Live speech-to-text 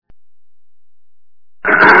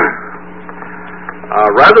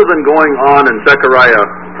Rather than going on in Zechariah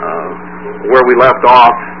where we left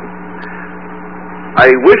off, I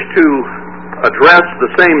wish to address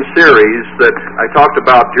the same series that I talked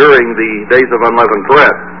about during the Days of Unleavened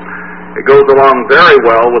Bread. It goes along very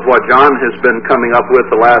well with what John has been coming up with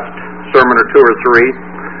the last sermon or two or three,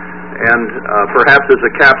 and perhaps as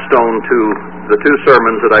a capstone to the two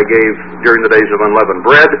sermons that I gave during the Days of Unleavened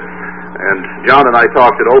Bread. And John and I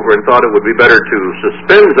talked it over and thought it would be better to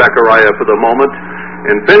suspend Zechariah for the moment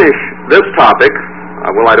and finish this topic.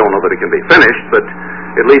 Well, I don't know that it can be finished, but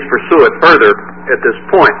at least pursue it further at this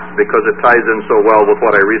point, because it ties in so well with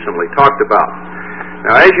what I recently talked about.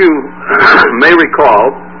 Now, as you may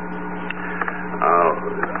recall,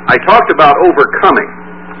 I talked about overcoming.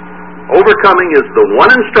 Overcoming is the one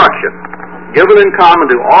instruction given in common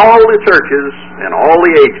to all the churches and all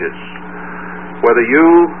the ages. Whether you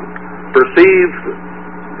perceive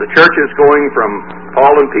the churches going from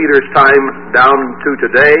Paul and Peter's time down to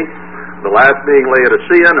today, the last being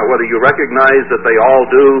Laodicean, or whether you recognize that they all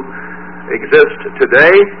do exist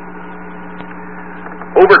today,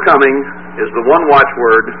 overcoming is the one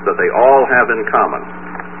watchword that they all have in common.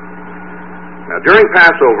 Now, during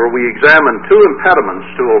Passover, we examined two impediments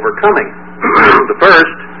to overcoming. The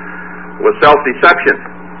first was self-deception,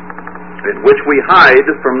 in which we hide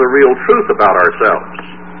from the real truth about ourselves.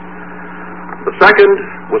 The second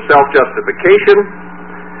was self-justification,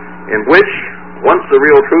 in which, once the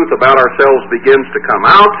real truth about ourselves begins to come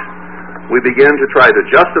out, we begin to try to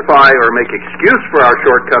justify or make excuse for our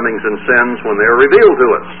shortcomings and sins when they are revealed to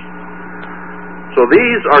us. So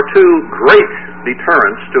these are two great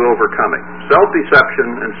deterrents to overcoming: self-deception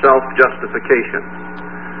and self-justification.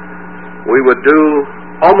 We would do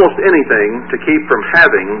almost anything to keep from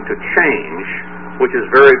having to change, which is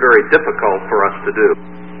very, very difficult for us to do.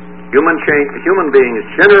 Human beings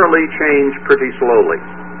generally change pretty slowly.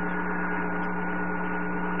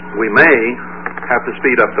 We may have to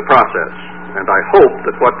speed up the process, and I hope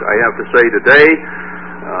that what I have to say today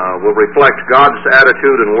will reflect God's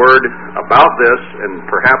attitude and word about this, and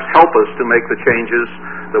perhaps help us to make the changes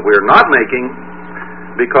that we are not making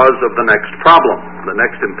because of the next problem, the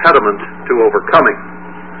next impediment to overcoming.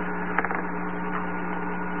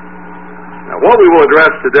 Now, what we will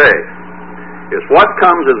address today is what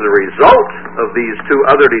comes as a result of these two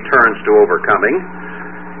other deterrents to overcoming.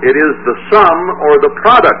 It is the sum or the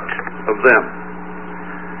product of them.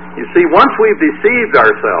 You see, once we've deceived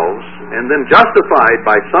ourselves and then justified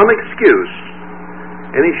by some excuse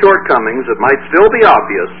any shortcomings that might still be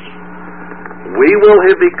obvious, we will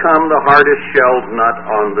have become the hardest shelled nut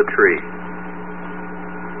on the tree.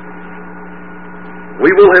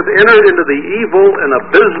 We will have entered into the evil and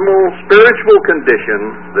abysmal spiritual condition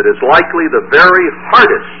that is likely the very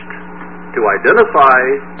hardest to identify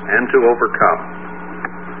and to overcome.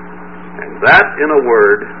 And that, in a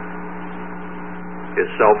word, is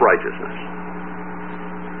self-righteousness.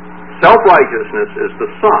 Self-righteousness is the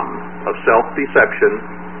sum of self-deception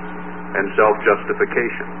and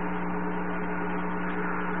self-justification.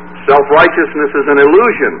 Self-righteousness is an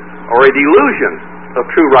illusion or a delusion of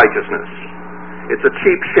true righteousness. It's a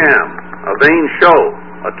cheap sham, a vain show,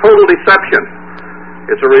 a total deception.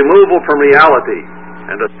 It's a removal from reality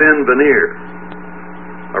and a thin veneer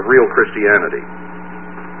of real Christianity.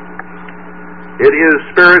 It is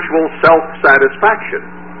spiritual self-satisfaction,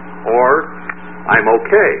 or I'm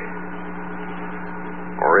okay.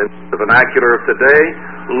 Or in the vernacular of today,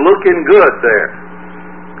 looking good there.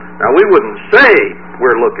 Now, we wouldn't say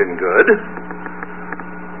we're looking good,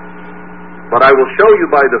 but I will show you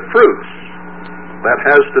by the fruits that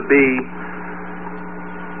has to be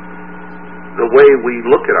the way we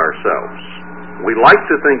look at ourselves. We like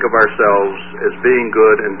to think of ourselves as being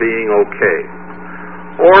good and being okay.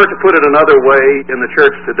 Or, to put it another way, in the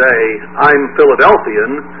church today, I'm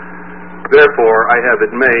Philadelphian, therefore I have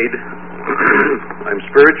it made. I'm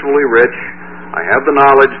spiritually rich, I have the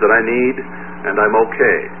knowledge that I need, and I'm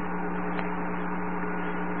okay.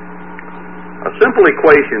 A simple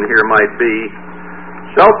equation here might be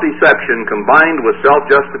self-deception combined with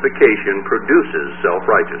self-justification produces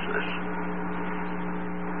self-righteousness.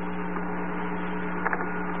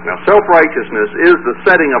 Now, self-righteousness is the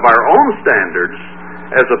setting of our own standards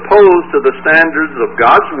as opposed to the standards of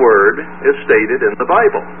God's Word as stated in the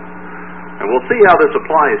Bible. And we'll see how this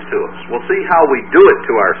applies to us. We'll see how we do it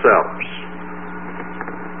to ourselves.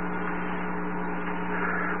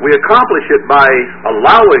 We accomplish it by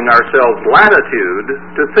allowing ourselves latitude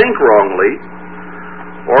to think wrongly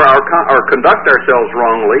or conduct ourselves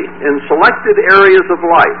wrongly in selected areas of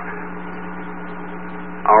life.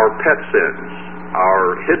 Our pet sins, our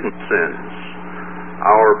hidden sins,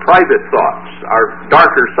 our private thoughts, our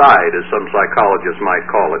darker side, as some psychologists might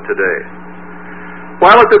call it today,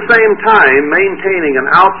 while at the same time maintaining an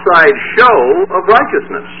outside show of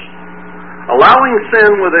righteousness, allowing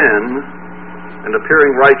sin within and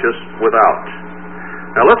appearing righteous without.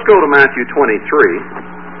 Now let's go to Matthew 23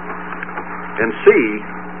 and see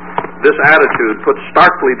this attitude put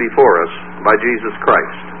starkly before us by Jesus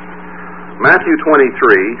Christ. Matthew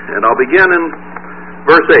 23, and I'll begin in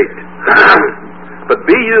verse 8. But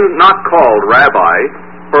be you not called Rabbi,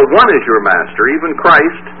 for one is your master, even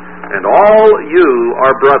Christ, and all you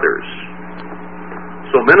are brothers.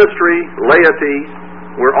 So ministry, laity,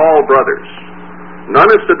 we're all brothers. None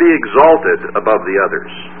is to be exalted above the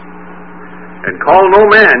others. And call no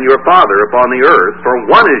man your father upon the earth, for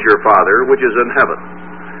one is your Father which is in heaven.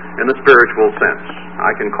 In the spiritual sense,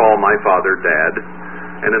 I can call my father Dad,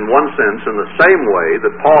 and in one sense, in the same way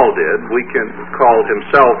that Paul did, we can call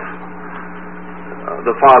himself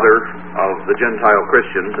the father of the Gentile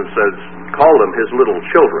Christians, and says, call them his little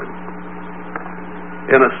children.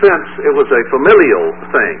 In a sense, it was a familial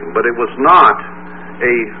thing, but it was not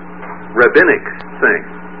a rabbinic thing.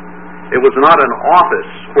 It was not an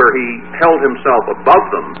office where he held himself above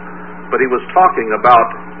them, but he was talking about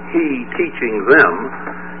he teaching them,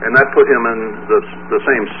 and that put him in the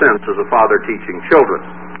same sense as a father teaching children.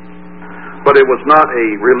 But it was not a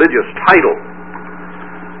religious title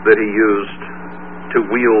that he used to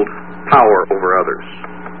wield power over others.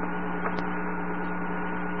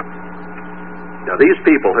 Now these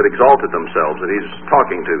people had exalted themselves that he's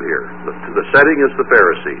talking to here. The setting is the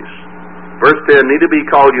Pharisees. Verse 10, neither be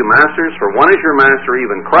called you masters, for one is your master,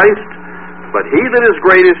 even Christ, but he that is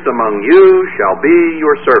greatest among you shall be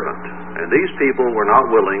your servant. And these people were not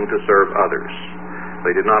willing to serve others.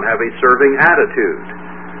 They did not have a serving attitude.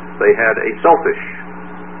 They had a selfish,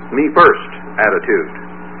 me first attitude.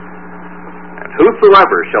 And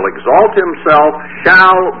whosoever shall exalt himself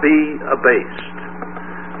shall be abased.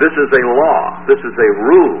 This is a law. This is a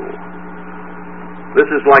rule. This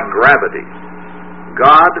is like gravity.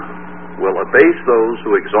 God will abase those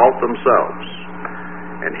who exalt themselves.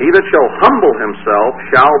 And he that shall humble himself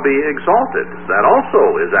shall be exalted. That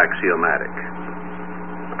also is axiomatic.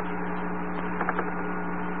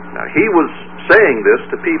 Now, he was saying this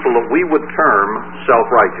to people that we would term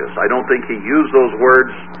self-righteous. I don't think he used those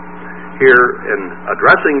words here in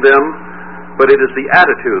addressing them, but it is the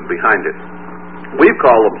attitude behind it. We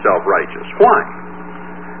call them self-righteous. Why?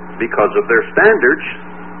 Because of their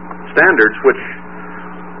standards which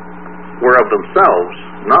were of themselves,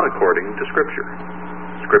 not according to Scripture.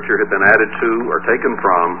 Scripture had been added to or taken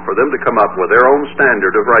from for them to come up with their own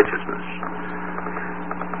standard of righteousness.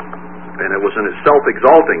 And it was in his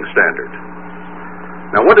self-exalting standard.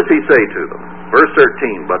 Now what does he say to them? Verse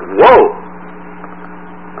 13, but woe!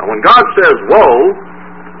 Now when God says woe,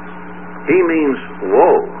 he means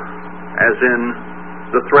woe, as in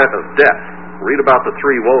the threat of death. Read about the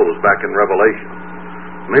three woes back in Revelation.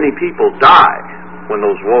 Many people die when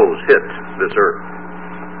those woes hit this earth.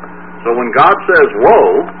 So when God says woe,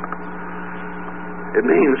 it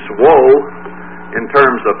means woe in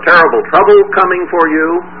terms of terrible trouble coming for you,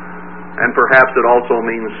 and perhaps it also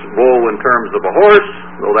means woe in terms of a horse,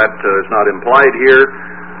 though that is not implied here,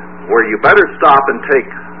 where you better stop and take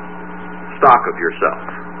stock of yourself.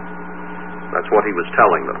 That's what he was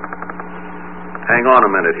telling them. Hang on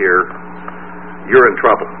a minute here. You're in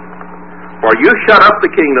trouble. For you shut up the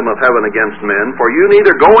kingdom of heaven against men, for you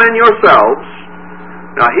neither go in yourselves.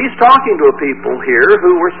 Now he's talking to a people here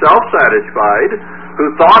who were self-satisfied,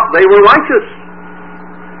 who thought they were righteous.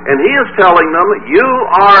 And he is telling them, you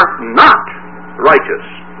are not righteous.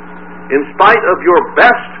 In spite of your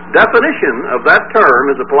best definition of that term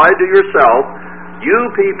as applied to yourself, you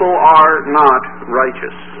people are not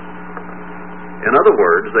righteous. In other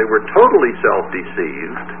words, they were totally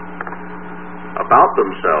self-deceived about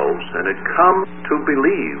themselves and had come to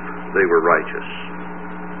believe they were righteous.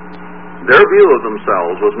 Their view of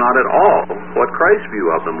themselves was not at all what Christ's view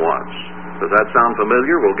of them was. Does that sound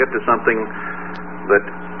familiar? We'll get to something that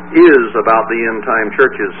is about the end-time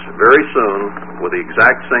churches very soon with the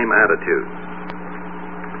exact same attitude.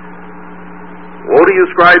 Woe to you,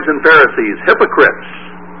 scribes and Pharisees, hypocrites!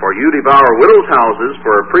 For you devour widows' houses,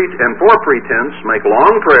 for pretense make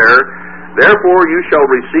long prayer, therefore you shall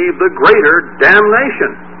receive the greater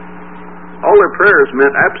damnation. All their prayers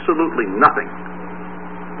meant absolutely nothing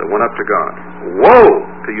that went up to God. Woe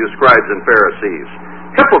to you, scribes and Pharisees,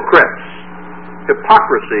 hypocrites!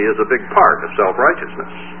 Hypocrisy is a big part of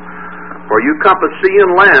self-righteousness. For you compass sea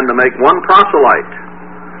and land to make one proselyte,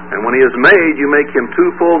 and when he is made, you make him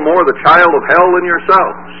twofold more the child of hell than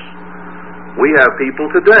yourselves. We have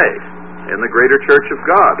people today in the greater church of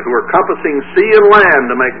God, who are compassing sea and land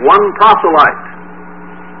to make one proselyte.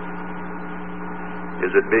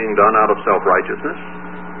 Is it being done out of self-righteousness?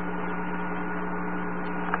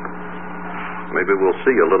 Maybe we'll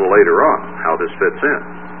see a little later on how this fits in.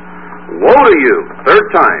 Woe to you, third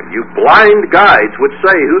time, you blind guides, which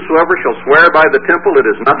say, whosoever shall swear by the temple, it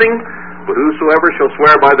is nothing, but whosoever shall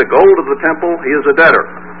swear by the gold of the temple, he is a debtor.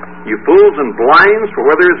 You fools and blinds, for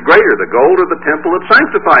whether is greater, the gold or the temple that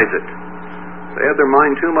sanctifies it? They have their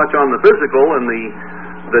mind too much on the physical and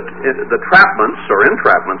the trapments, or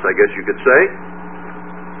entrapments, I guess you could say,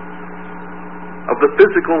 of the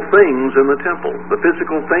physical things in the temple, the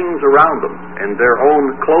physical things around them, and their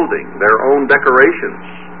own clothing, their own decorations,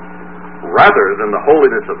 rather than the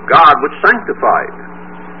holiness of God which sanctified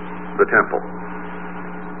the temple.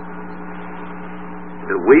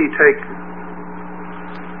 Do we take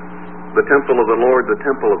the temple of the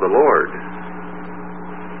Lord,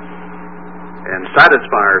 and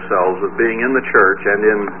satisfy ourselves with being in the church and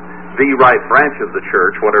in the right branch of the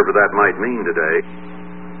church, whatever that might mean today,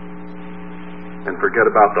 and forget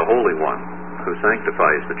about the Holy One who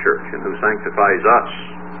sanctifies the church and who sanctifies us,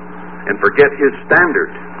 and forget His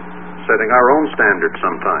standard, setting our own standard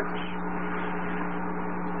sometimes.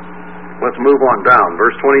 Let's move on down.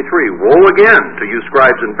 Verse 23, woe again to you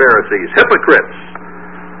scribes and Pharisees, hypocrites!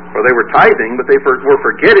 For they were tithing, but they were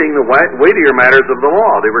forgetting the weightier matters of the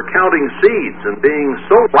law. They were counting seeds and being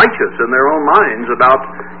so righteous in their own minds about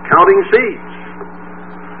counting seeds.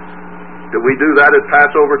 Do we do that at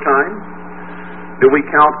Passover time? Do we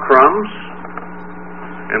count crumbs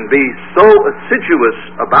and be so assiduous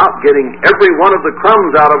about getting every one of the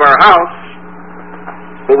crumbs out of our house,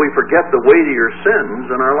 but we forget the weightier sins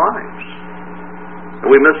in our lives?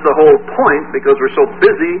 And we miss the whole point because we're so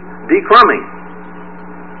busy decrumbing.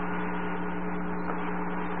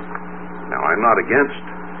 Now, I'm not against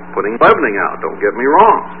putting leavening out, don't get me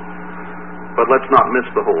wrong. But let's not miss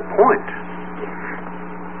the whole point.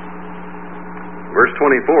 Verse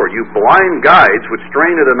 24, you blind guides which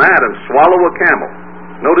strain at a gnat and swallow a camel.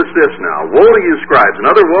 Notice this now. Woe to you, scribes,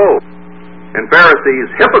 another woe, and Pharisees,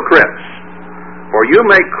 hypocrites! For you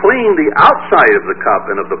make clean the outside of the cup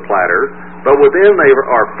and of the platter, but within they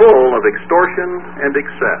are full of extortion and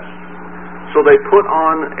excess. So they put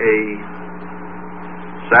on a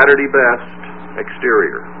Saturday best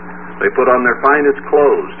exterior. They put on their finest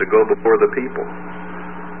clothes to go before the people.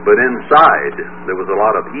 But inside, there was a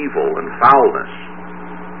lot of evil and foulness.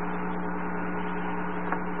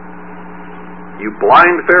 You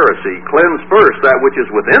blind Pharisee, cleanse first that which is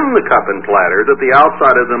within the cup and platter, that the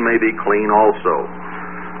outside of them may be clean also.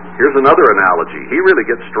 Here's another analogy. He really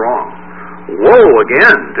gets strong. Woe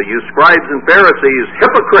again to you scribes and Pharisees,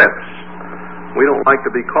 hypocrites! We don't like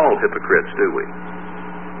to be called hypocrites, do we?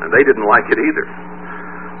 And they didn't like it either.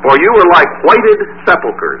 For you are like whited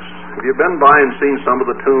sepulchres. Have you been by and seen some of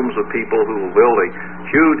the tombs of people who will build a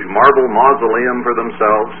huge marble mausoleum for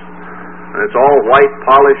themselves? And it's all white,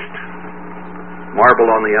 polished marble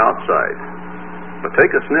on the outside. But take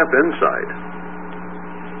a sniff inside.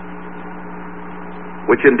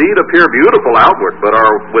 Which indeed appear beautiful outward, but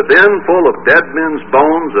are within full of dead men's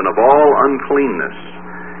bones and of all uncleanness.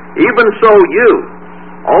 Even so you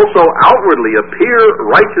also outwardly appear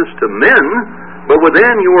righteous to men, but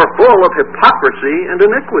within you are full of hypocrisy and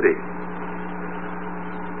iniquity.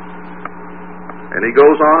 And he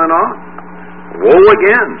goes on and on. Woe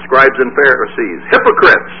again, scribes and Pharisees,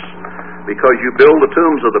 hypocrites! Because you build the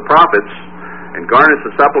tombs of the prophets and garnish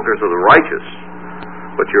the sepulchres of the righteous,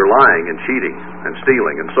 but you're lying and cheating and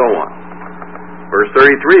stealing and so on. Verse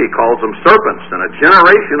 33 calls them serpents and a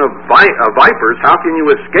generation of vipers. How can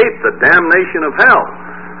you escape the damnation of hell?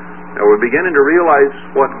 Now we're beginning to realize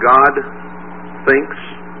what God thinks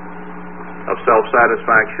of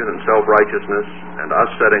self-satisfaction and self-righteousness, and us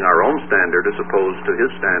setting our own standard as opposed to His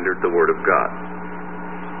standard, the Word of God.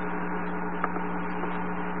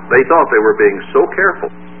 They thought they were being so careful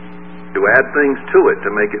to add things to it to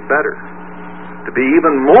make it better, to be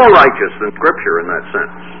even more righteous than Scripture in that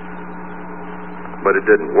sense. But it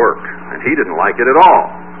didn't work, and He didn't like it at all.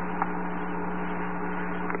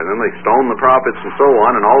 And then they stoned the prophets and so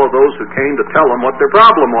on, and all of those who came to tell them what their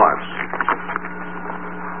problem was.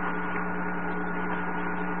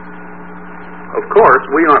 Of course,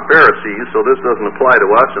 we aren't Pharisees, so this doesn't apply to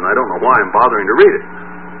us, and I don't know why I'm bothering to read it.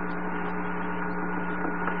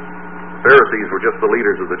 Pharisees were just the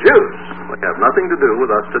leaders of the Jews. They have nothing to do with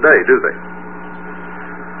us today, do they?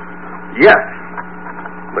 Yes,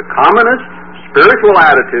 the commonest spiritual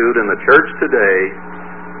attitude in the church today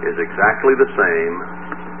is exactly the same,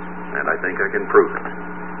 and I think I can prove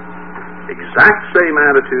it. Exact same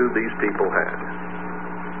attitude these people had.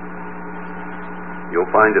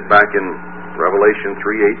 You'll find it back in Revelation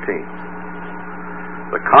 3:18.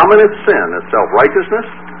 The commonest sin is self-righteousness,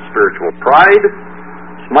 spiritual pride,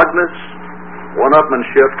 smugness,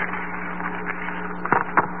 one-upmanship,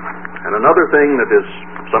 and another thing that is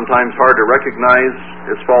sometimes hard to recognize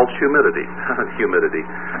is false humility.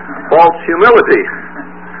 False humility,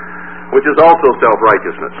 which is also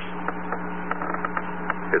self-righteousness.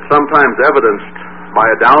 It's sometimes evidenced by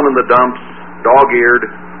a down-in-the-dumps, dog-eared,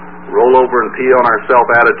 roll-over and pee on ourself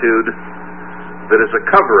attitude that is a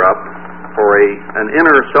cover-up for an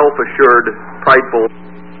inner self-assured, prideful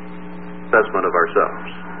assessment of ourselves.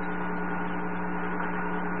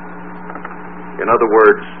 In other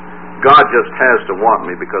words, God just has to want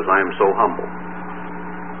me because I am so humble.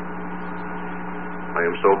 I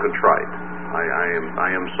am so contrite. I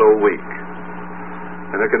am so weak.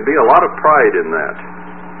 And there can be a lot of pride in that.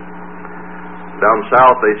 Down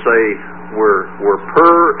south they say we're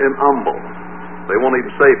poor and humble. They won't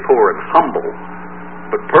even say poor and humble,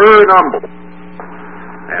 but poor and humble,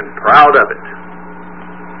 and proud of it.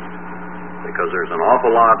 Because there's an awful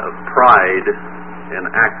lot of pride in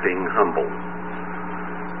acting humble.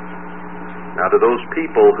 Now, do those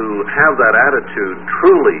people who have that attitude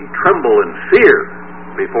truly tremble in fear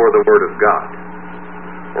before the Word of God?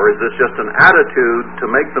 Or is this just an attitude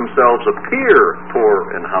to make themselves appear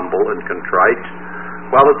poor and humble and contrite,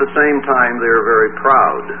 while at the same time they are very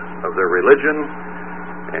proud of their religion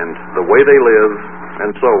and the way they live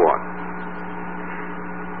and so on?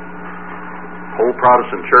 Whole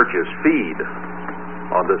Protestant churches feed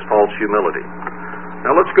on this false humility.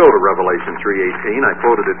 Now let's go to Revelation 3:18. I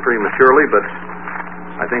quoted it prematurely, but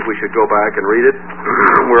I think we should go back and read it.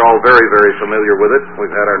 We're all very, very familiar with it. We've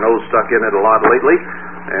had our nose stuck in it a lot lately,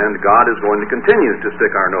 and God is going to continue to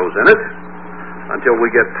stick our nose in it until we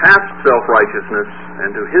get past self-righteousness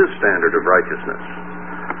and to His standard of righteousness.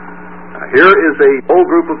 Now, here is a whole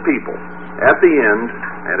group of people at the end,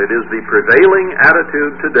 and it is the prevailing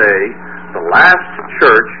attitude today, the last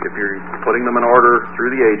church, if you're putting them in order through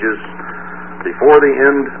the ages, before the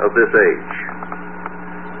end of this age.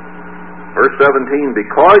 Verse 17,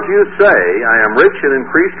 because you say, I am rich and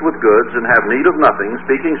increased with goods and have need of nothing,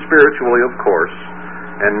 speaking spiritually, of course,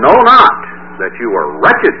 and know not that you are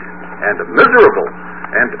wretched and miserable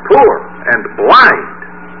and poor and blind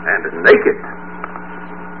and naked.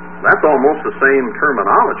 That's almost the same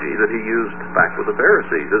terminology that he used back with the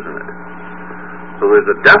Pharisees, isn't it? So there's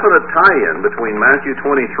a definite tie-in between Matthew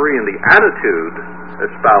 23 and the attitude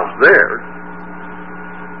espoused there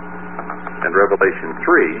and Revelation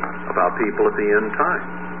 3 about people at the end time.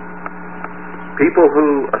 People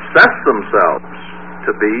who assess themselves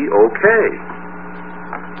to be okay.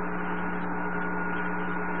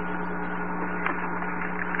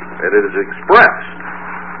 And it is expressed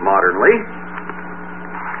modernly,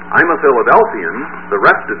 I'm a Philadelphian, the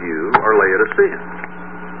rest of you are Laodiceans.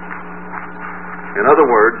 In other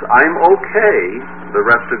words, I'm okay, the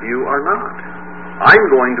rest of you are not. I'm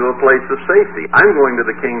going to a place of safety. I'm going to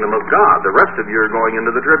the kingdom of God. The rest of you are going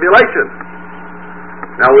into the tribulation.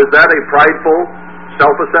 Now, is that a prideful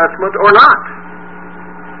self-assessment or not?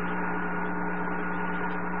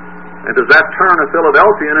 And does that turn a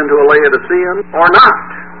Philadelphian into a Laodicean or not?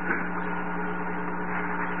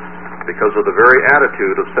 Because of the very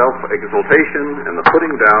attitude of self-exaltation and the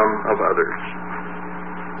putting down of others.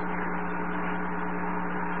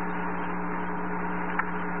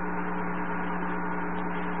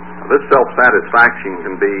 This self-satisfaction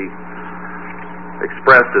can be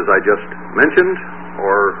expressed as I just mentioned,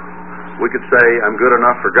 or we could say, I'm good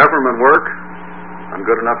enough for government work, I'm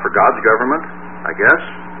good enough for God's government, I guess.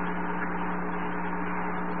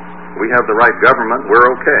 We have the right government, we're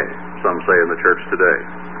okay, some say in the church today.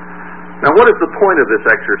 Now, what is the point of this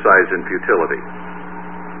exercise in futility?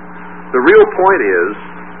 The real point is,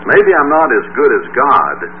 maybe I'm not as good as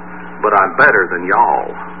God, but I'm better than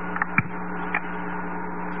y'all.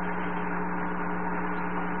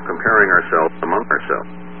 Comparing ourselves among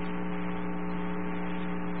ourselves.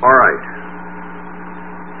 All right.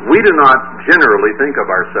 We do not generally think of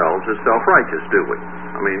ourselves as self-righteous, do we?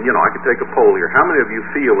 I mean, I could take a poll here. How many of you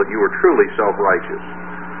feel that you are truly self-righteous?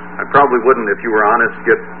 I probably wouldn't, if you were honest,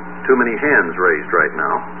 get too many hands raised right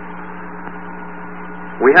now.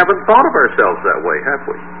 We haven't thought of ourselves that way, have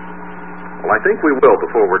we? Well, I think we will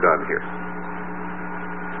before we're done here.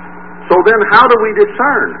 So then, how do we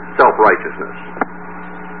discern self-righteousness?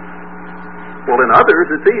 Well, in others,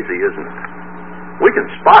 it's easy, isn't it? We can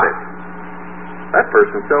spot it. That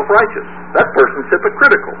person's self-righteous. That person's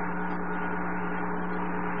hypocritical.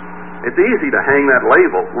 It's easy to hang that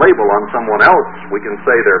label on someone else. We can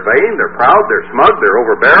say they're vain, they're proud, they're smug, they're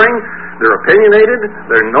overbearing, they're opinionated,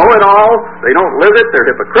 they're know-it-all, they don't live it, they're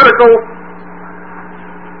hypocritical.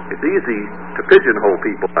 It's easy to pigeonhole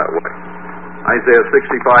people that way. Isaiah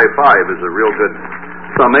 65:5 is a real good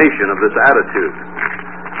summation of this attitude.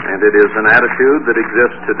 And it is an attitude that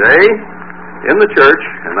exists today in the church,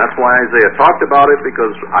 and that's why Isaiah talked about it,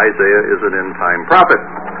 because Isaiah is an end-time prophet.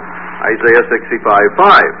 Isaiah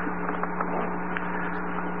 65:5,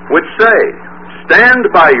 which say,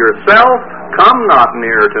 "Stand by yourself, come not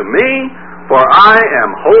near to me, for I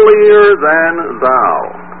am holier than thou.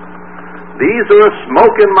 These are a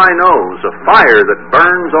smoke in my nose, a fire that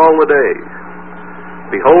burns all the day.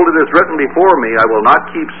 Behold, it is written before me, I will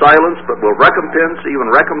not keep silence, but will recompense, even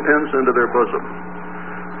recompense into their bosom."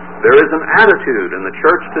 There is an attitude in the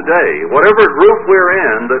church today, whatever group we're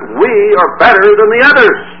in, that we are better than the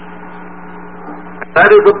others.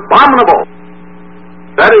 That is abominable.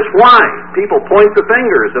 That is why people point the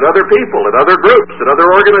fingers at other people, at other groups, at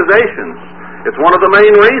other organizations. It's one of the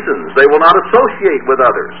main reasons they will not associate with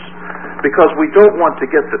others, because we don't want to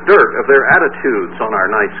get the dirt of their attitudes on our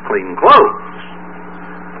nice, clean clothes.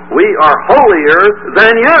 We are holier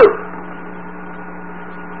than you.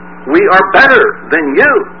 We are better than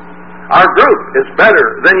you. Our group is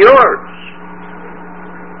better than yours.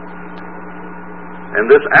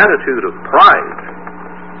 And this attitude of pride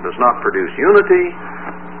does not produce unity,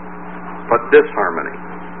 but disharmony.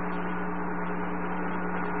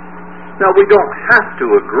 Now, we don't have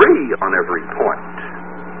to agree on every point.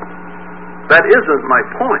 That isn't my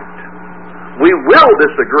point. We will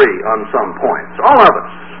disagree on some points, all of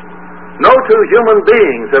us. No two human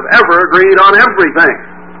beings have ever agreed on everything.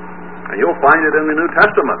 And you'll find it in the New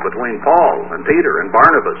Testament between Paul and Peter and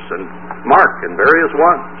Barnabas and Mark and various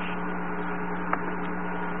ones.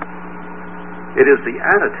 It is the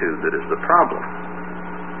attitude that is the problem.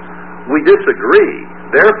 We disagree,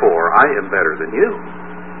 therefore I am better than you.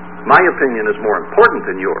 My opinion is more important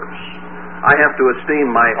than yours. I have to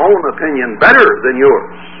esteem my own opinion better than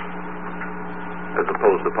yours, as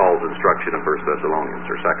opposed to Paul's instruction in 1 Thessalonians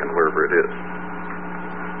or 2, wherever it is.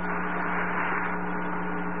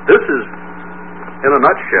 This is, in a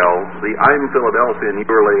nutshell, the I'm Philadelphian,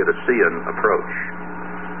 you're Laodicean approach.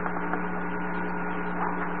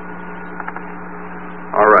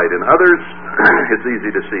 All right, in others, it's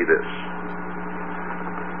easy to see this.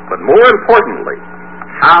 But more importantly,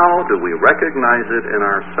 how do we recognize it in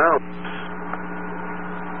ourselves?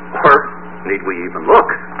 Or need we even look?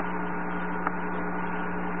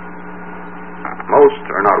 Most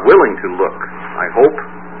are not willing to look. I hope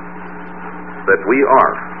that we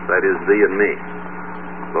are. That is thee and me.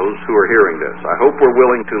 Those who are hearing this. I hope we're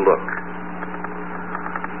willing to look.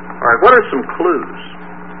 All right, what are some clues?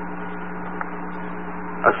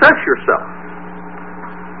 Assess yourself.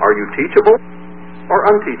 Are you teachable or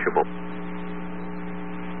unteachable?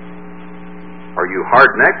 Are you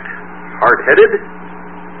hard-necked, hard-headed,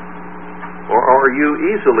 or are you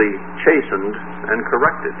easily chastened and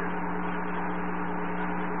corrected?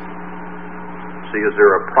 See, is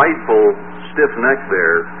there a prideful, stiff neck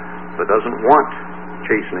there that doesn't want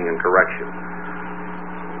chastening and correction?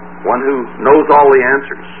 One who knows all the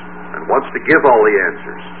answers and wants to give all the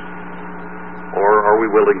answers? Or are we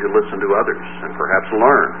willing to listen to others and perhaps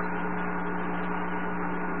learn?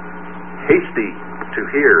 Hasty to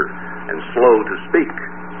hear and slow to speak?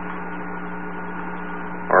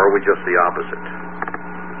 Or are we just the opposite?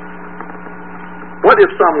 What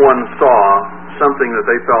if someone saw something that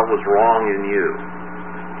they felt was wrong in you?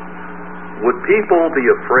 Would people be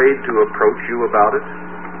afraid to approach you about it?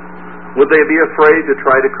 Would they be afraid to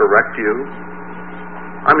try to correct you?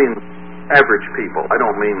 I mean, average people. I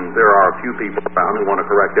don't mean there are a few people around who want to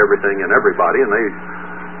correct everything and everybody, and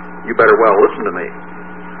you better well listen to me.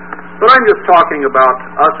 But I'm just talking about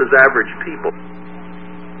us as average people.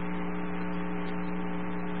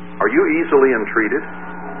 Are you easily entreated?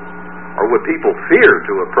 Or would people fear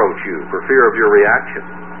to approach you for fear of your reaction,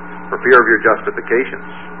 for fear of your justifications?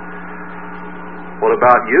 What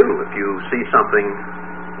about you if you see something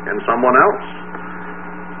in someone else?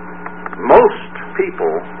 Most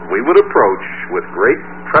people we would approach with great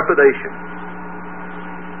trepidation.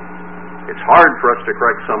 It's hard for us to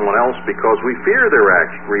correct someone else because we fear their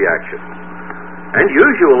reaction, and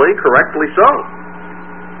usually correctly so,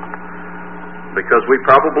 because we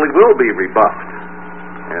probably will be rebuffed,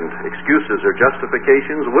 and excuses or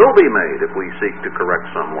justifications will be made if we seek to correct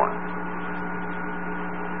someone.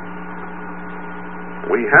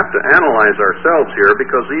 We have to analyze ourselves here,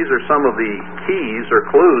 because these are some of the keys or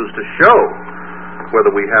clues to show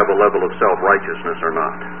whether we have a level of self-righteousness or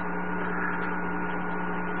not.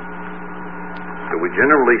 Do we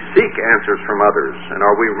generally seek answers from others? And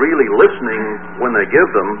are we really listening when they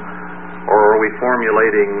give them? Or are we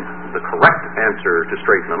formulating the correct answer to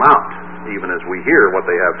straighten them out, even as we hear what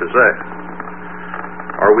they have to say?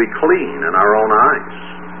 Are we clean in our own eyes?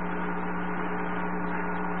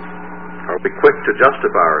 Are we quick to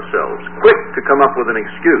justify ourselves? Quick to come up with an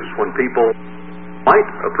excuse when people might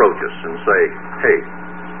approach us and say, hey,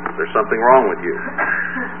 there's something wrong with you.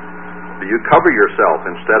 Do you cover yourself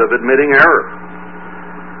instead of admitting error?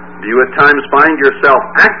 Do you at times find yourself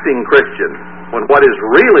acting Christian when what is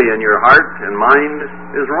really in your heart and mind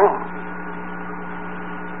is wrong?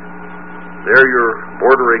 There you're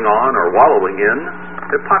bordering on or wallowing in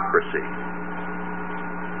hypocrisy.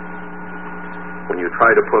 When you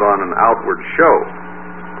try to put on an outward show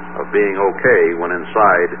of being okay when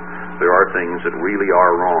inside there are things that really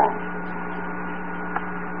are wrong.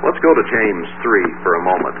 Let's go to James 3 for a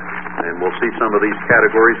moment, and we'll see some of these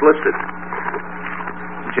categories listed.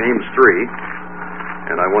 James 3,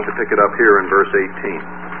 and I want to pick it up here in verse 18.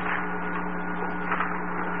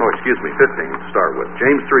 15 to start with.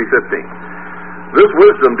 James 3:15. This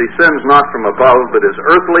wisdom descends not from above, but is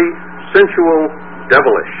earthly, sensual,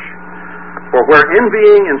 devilish. For where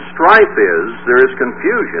envying and strife is, there is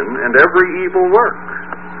confusion and every evil work.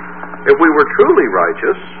 If we were truly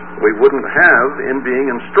righteous, we wouldn't have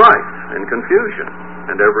envying and strife and confusion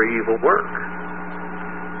and every evil work.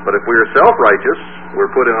 But if we are self-righteous,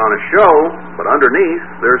 we're putting on a show, but underneath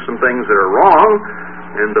there's some things that are wrong,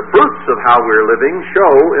 and the fruits of how we're living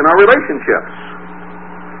show in our relationships.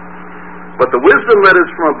 But the wisdom that is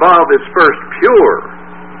from above is first pure,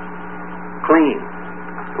 clean,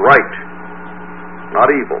 right,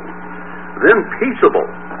 not evil, then peaceable,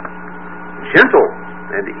 gentle,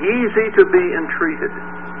 and easy to be entreated,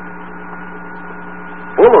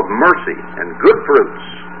 full of mercy and good fruits,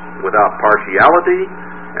 without partiality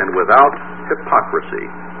and without hypocrisy.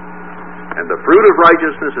 And the fruit of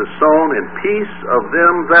righteousness is sown in peace of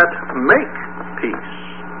them that make peace.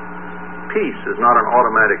 Peace is not an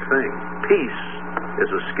automatic thing. Peace is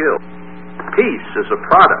a skill. Peace is a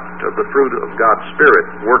product of the fruit of God's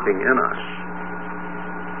Spirit working in us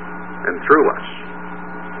and through us.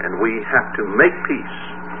 And we have to make peace.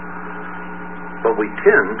 But we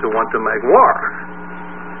tend to want to make war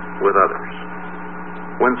with others.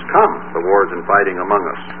 Whence come the wars and fighting among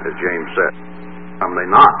us, as James said? Come they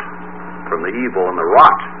not from the evil and the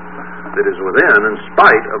rot that is within, in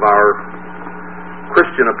spite of our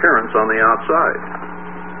Christian appearance on the outside?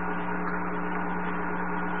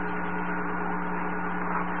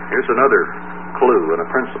 Here's another clue and a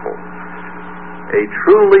principle. A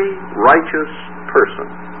truly righteous person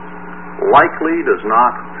likely does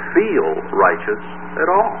not feel righteous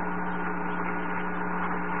at all.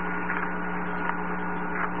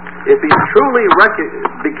 If he's truly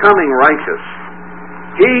becoming righteous,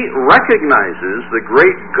 he recognizes the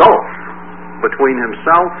great gulf between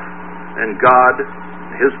himself and God,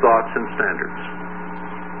 his thoughts and standards.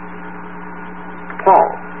 Paul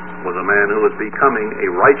was a man who was becoming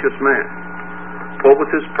a righteous man. What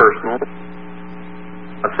was his personal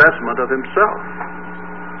assessment of himself?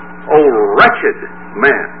 Oh, wretched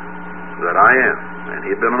man that I am. And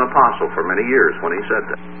he had been an apostle for many years when he said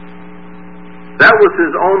that. That was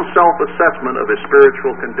his own self-assessment of his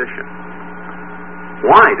spiritual condition.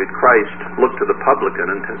 Why did Christ look to the publican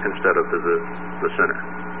instead of to the sinner?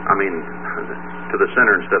 To the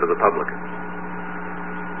sinner instead of the publican.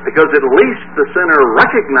 Because at least the sinner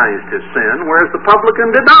recognized his sin, whereas the publican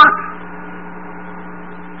did not.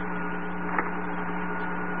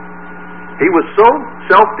 He was so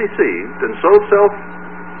self-deceived and so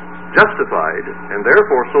self-justified, and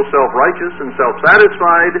therefore so self-righteous and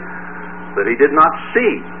self-satisfied, that he did not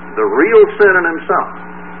see the real sin in himself.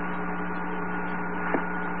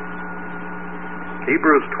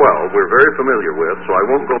 Hebrews 12 we're very familiar with, so I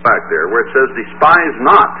won't go back there, where it says, despise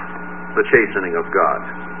not the chastening of God.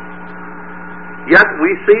 Yet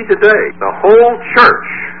we see today the whole church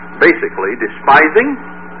basically despising,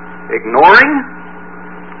 ignoring,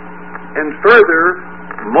 and further,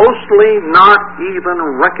 mostly not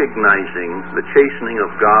even recognizing the chastening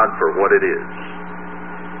of God for what it is.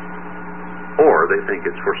 Or they think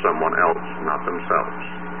it's for someone else, not themselves.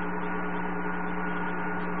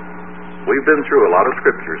 We've been through a lot of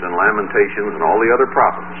scriptures and Lamentations and all the other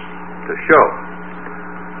prophets to show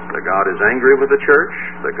that God is angry with the church,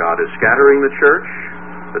 that God is scattering the church,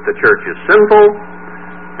 that the church is sinful,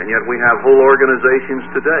 and yet we have whole organizations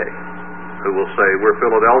today who will say, we're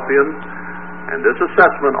Philadelphian, and this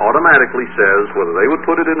assessment automatically says, whether they would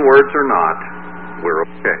put it in words or not, we're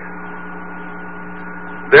okay.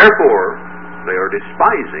 Therefore, they are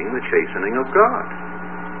despising the chastening of God.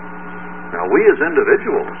 Now, we as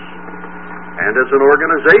individuals and as an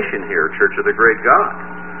organization here, Church of the Great God,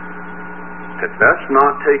 had best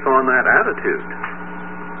not take on that attitude.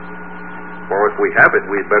 Or if we have it,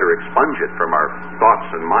 we'd better expunge it from our thoughts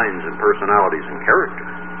and minds and personalities and character.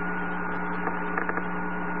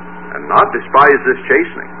 And not despise this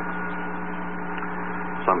chastening.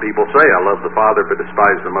 Some people say, I love the Father but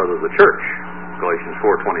despise the mother of the church. Galatians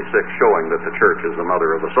 4:26, showing that the church is the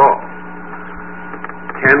mother of us all.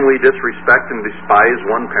 Can we disrespect and despise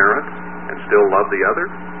one parent and still love the other?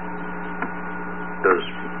 Does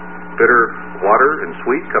bitter water and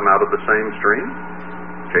sweet come out of the same stream?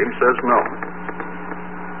 James says no.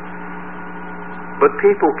 But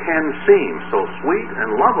people can seem so sweet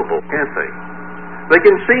and lovable, can't they? They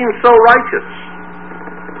can seem so righteous.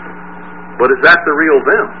 But is that the real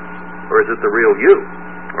them? Or is it the real you?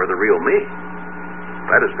 Or the real me?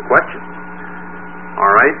 That is the question.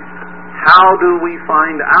 All right? How do we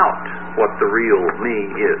find out what the real me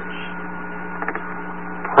is?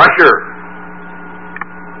 Pressure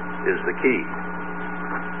is the key.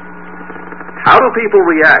 How do people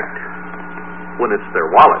react when it's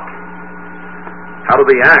their wallet? How do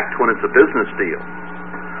they act when it's a business deal?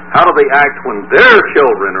 How do they act when their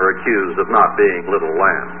children are accused of not being little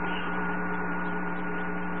lambs?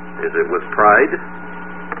 Is it with pride?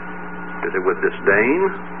 Is it with disdain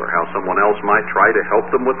for how someone else might try to help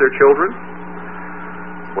them with their children?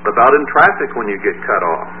 What about in traffic when you get cut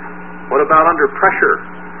off? What about under pressure?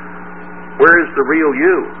 Where is the real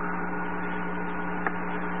you?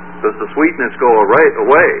 Does the sweetness go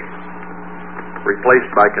away,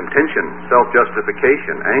 replaced by contention,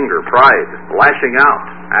 self-justification, anger, pride, lashing out,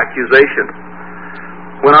 accusation?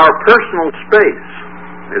 When our personal space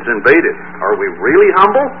is invaded, are we really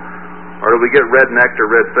humble, or do we get red-necked or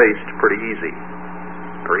red-faced pretty easily,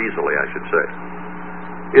 I should say?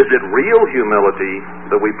 Is it real humility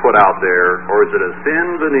that we put out there, or is it a thin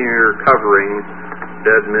veneer covering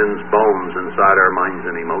dead men's bones inside our minds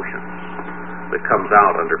and emotions that comes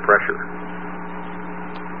out under pressure?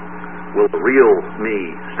 Will the real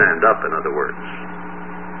me stand up, in other words?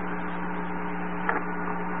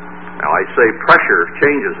 Now, I say pressure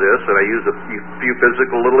changes this, and I use a few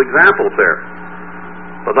physical little examples there.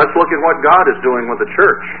 But let's look at what God is doing with the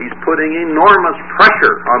church. He's putting enormous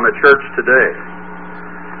pressure on the church today.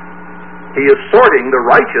 He is sorting the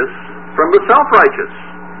righteous from the self-righteous.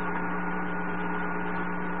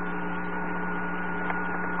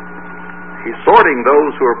 He's sorting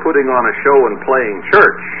those who are putting on a show and playing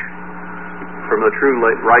church from the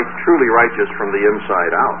truly righteous from the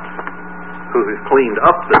inside out, who have cleaned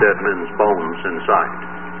up the dead men's bones inside,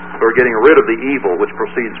 who are getting rid of the evil which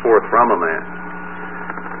proceeds forth from a man.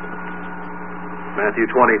 Matthew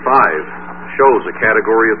 25 shows a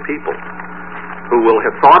category of people who will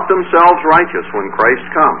have thought themselves righteous when Christ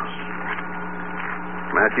comes.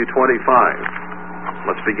 Matthew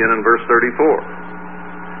 25. Let's begin in verse 34.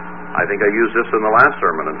 I think I used this in the last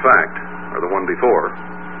sermon, in fact, or the one before.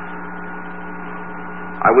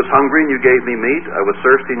 I was hungry and you gave me meat. I was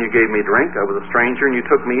thirsty and you gave me drink. I was a stranger and you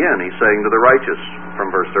took me in. He's saying to the righteous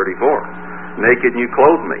from verse 34. Naked and you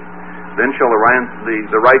clothed me. Then shall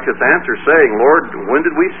the righteous answer, saying, Lord, when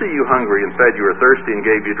did we see you hungry and fed you, or thirsty and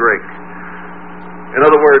gave you drink? In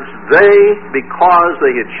other words, they, because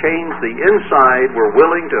they had changed the inside, were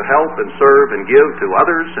willing to help and serve and give to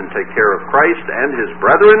others and take care of Christ and His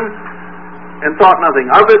brethren, and thought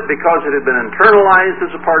nothing of it because it had been internalized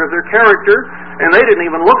as a part of their character, and they didn't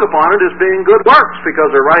even look upon it as being good works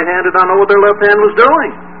because their right hand did not know what their left hand was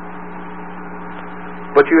doing.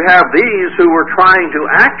 But you have these who were trying to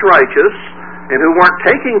act righteous and who weren't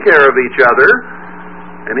taking care of each other,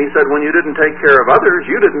 and he said, when you didn't take care of others,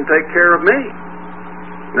 you didn't take care of me.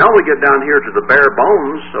 Now we get down here to the bare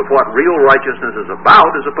bones of what real righteousness is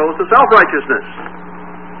about as opposed to self-righteousness.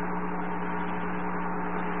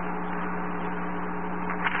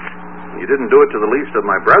 You didn't do it to the least of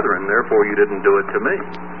my brethren, therefore you didn't do it to me.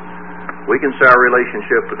 We can say our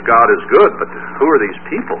relationship with God is good, but who are these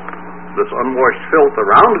people? This unwashed filth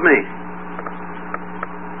around me,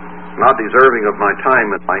 not deserving of my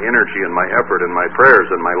time and my energy and my effort and my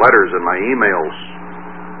prayers and my letters and my emails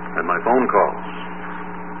and my phone calls,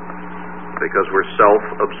 because we're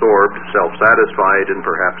self-absorbed, self-satisfied, and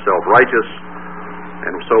perhaps self-righteous,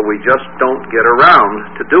 and so we just don't get around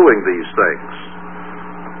to doing these things.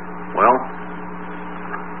 Well,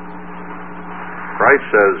 Christ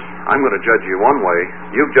says, I'm going to judge you one way,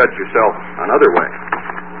 you've judged yourself another way.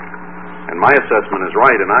 And my assessment is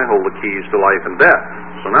right, and I hold the keys to life and death.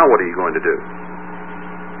 So now what are you going to do?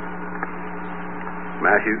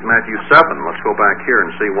 Matthew 7. Let's go back here and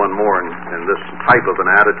see one more in this type of an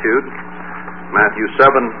attitude. Matthew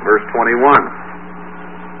 7, verse 21.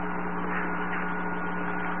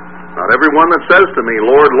 Not everyone that says to me,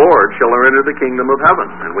 Lord, Lord, shall enter the kingdom of heaven.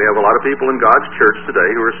 And we have a lot of people in God's church today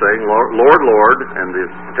who are saying, Lord, Lord, and the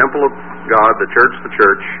temple of God, the church,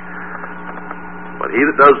 but he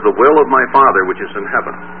that does the will of my Father which is in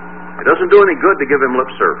heaven. It doesn't do any good to give him lip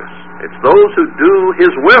service. It's those who do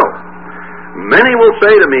his will. Many will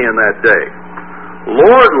say to me in that day,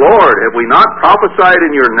 Lord, Lord, have we not prophesied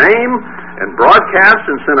in your name, and broadcast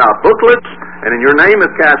and sent out booklets, and in your name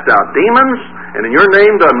have cast out demons, and in your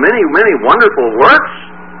name done many, many wonderful works?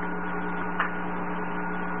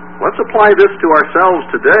 Let's apply this to ourselves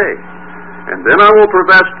today. And then I will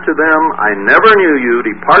profess to them, I never knew you.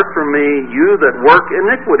 Depart from me, you that work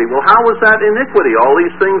iniquity. Well, how was that iniquity? All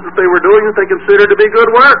these things that they were doing that they considered to be good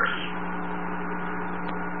works.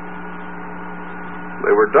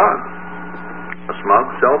 They were done. A smug,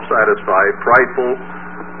 self-satisfied, prideful,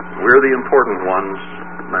 we're the important ones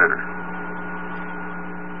manner.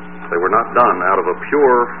 They were not done out of a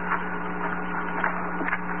pure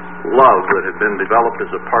love that had been developed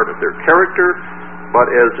as a part of their character, but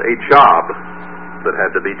as a job that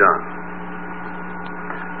had to be done,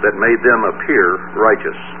 that made them appear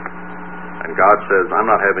righteous. And God says, I'm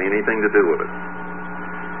not having anything to do with it.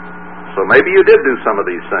 So maybe you did do some of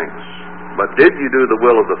these things, but did you do the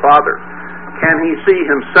will of the Father? Can he see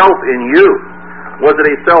himself in you? Was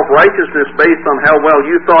it a self-righteousness based on how well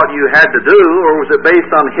you thought you had to do, or was it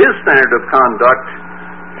based on his standard of conduct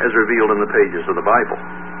as revealed in the pages of the Bible?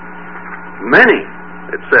 Many,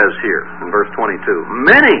 it says here in verse 22,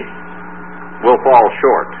 many will fall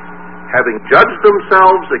short, having judged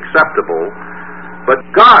themselves acceptable, but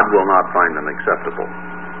God will not find them acceptable.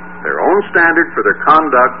 Their own standard for their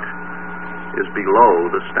conduct is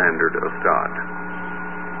below the standard of God.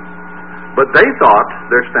 But they thought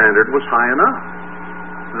their standard was high enough.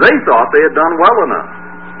 They thought they had done well enough.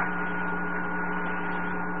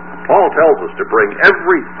 Paul tells us to bring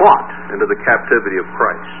every thought into the captivity of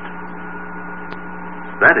Christ.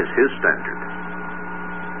 That is his standard.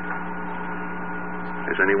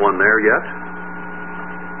 Is anyone there yet?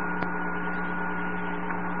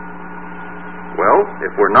 Well,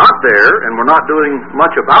 if we're not there and we're not doing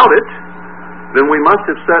much about it, then we must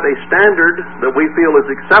have set a standard that we feel is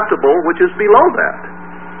acceptable, which is below that.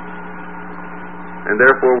 And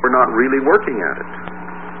therefore we're not really working at it.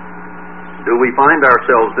 Do we find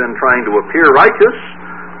ourselves then trying to appear righteous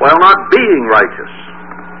while not being righteous?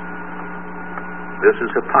 This is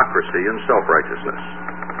hypocrisy and self-righteousness.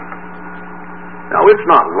 Now, it's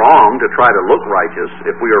not wrong to try to look righteous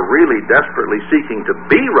if we are really desperately seeking to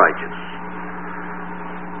be righteous.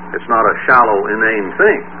 It's not a shallow, inane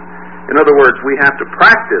thing. In other words, we have to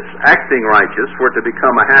practice acting righteous for it to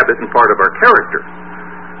become a habit and part of our character.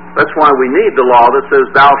 That's why we need the law that says,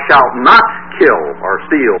 thou shalt not kill or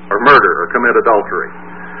steal or murder or commit adultery.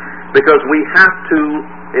 Because we have to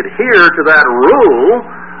adhere to that rule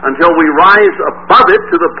until we rise above it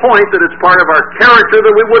to the point that it's part of our character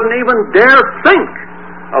that we wouldn't even dare think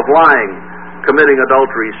of lying, committing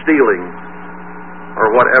adultery, stealing,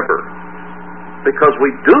 or whatever. Because we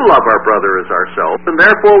do love our brother as ourselves, and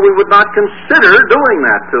therefore we would not consider doing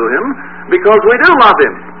that to him because we do love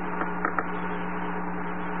him.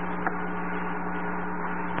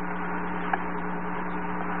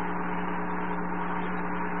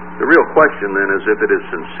 The real question then is if it is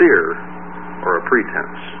sincere or a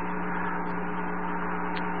pretense.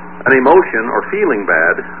 An emotion or feeling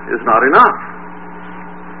bad is not enough.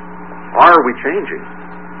 Are we changing?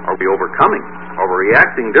 Are we overcoming? Are we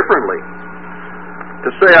reacting differently? To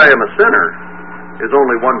say I am a sinner is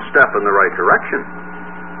only one step in the right direction.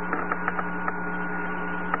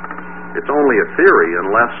 It's only a theory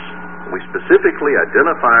unless we specifically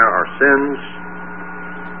identify our sins,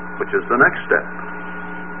 which is the next step.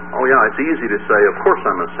 Oh yeah, it's easy to say, of course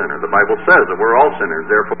I'm a sinner. The Bible says that we're all sinners,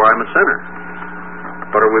 therefore I'm a sinner.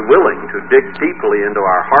 But are we willing to dig deeply into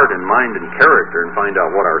our heart and mind and character and find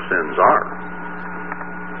out what our sins are?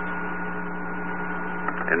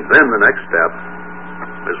 And then the next step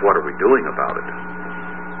is, what are we doing about it?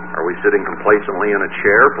 Are we sitting complacently in a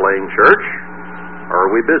chair playing church?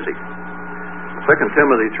 Or are we busy? 2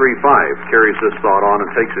 Timothy 3:5 carries this thought on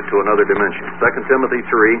and takes it to another dimension. 2 Timothy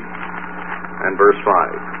 3 and verse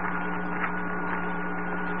 5.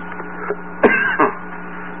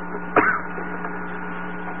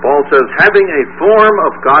 Paul says, having a form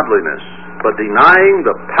of godliness, but denying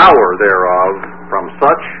the power thereof, from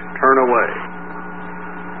such turn away.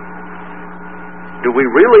 Do we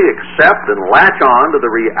really accept and latch on to the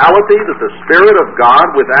reality that the Spirit of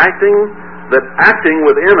God acting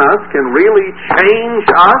within us can really change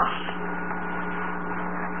us?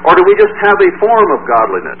 Or do we just have a form of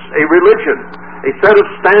godliness, a religion, a set of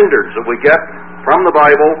standards that we get from the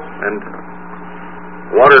Bible and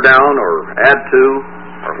water down or add to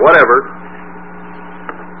or whatever,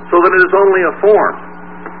 so that it is only a form?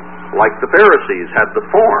 Like the Pharisees had the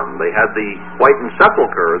form. They had the whitened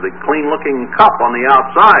sepulchre, the clean-looking cup on the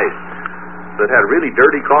outside that had really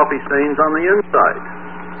dirty coffee stains on the inside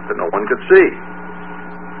that no one could see.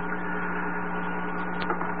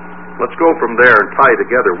 Let's go from there and tie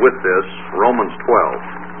together with this Romans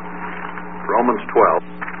 12. Romans 12.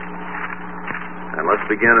 And let's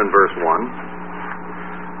begin in verse 1.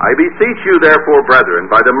 I beseech you, therefore, brethren,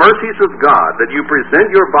 by the mercies of God, that you present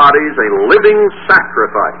your bodies a living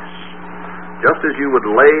sacrifice, just as you would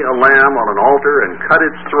lay a lamb on an altar and cut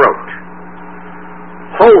its throat,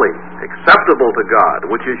 holy, acceptable to God,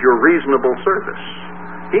 which is your reasonable service.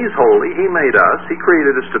 He's holy. He made us. He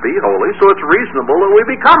created us to be holy, so it's reasonable that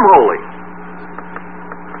we become holy.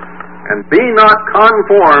 And be not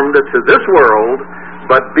conformed to this world,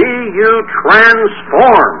 but be you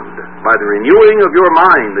transformed by the renewing of your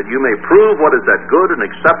mind, that you may prove what is that good and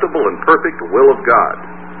acceptable and perfect will of God.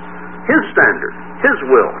 His standard, His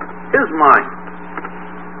will, His mind.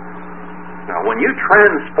 Now, when you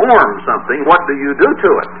transform something, what do you do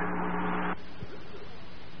to it?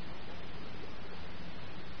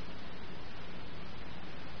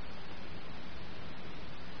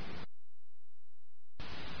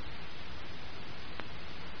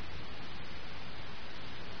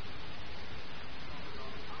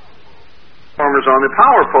 On the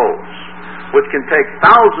power poles, which can take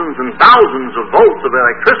thousands and thousands of volts of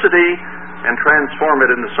electricity and transform it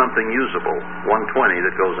into something usable, 120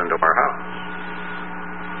 that goes into our house.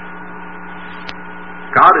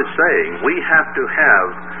 God is saying we have to have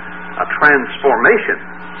a transformation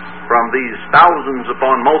from these thousands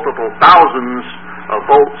upon multiple thousands of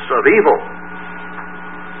volts of evil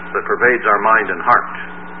that pervades our mind and heart,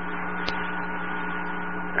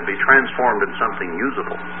 and be transformed in something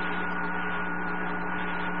usable.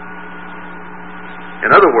 In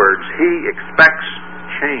other words, He expects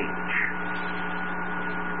change.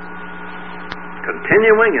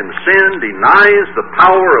 Continuing in sin denies the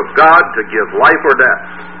power of God to give life or death.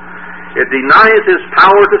 It denies His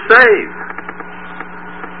power to save.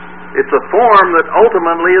 It's a form that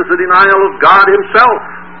ultimately is the denial of God Himself,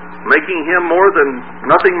 making Him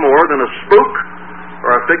nothing more than a spook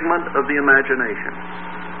or a figment of the imagination.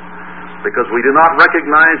 Because we do not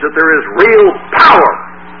recognize that there is real power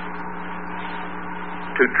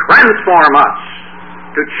to transform us,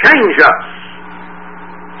 to change us.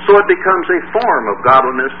 So it becomes a form of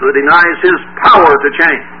godliness that denies His power to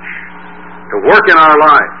change, to work in our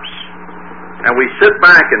lives. And we sit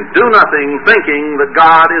back and do nothing, thinking that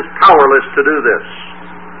God is powerless to do this.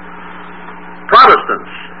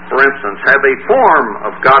 Protestants, for instance, have a form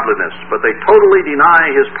of godliness, but they totally deny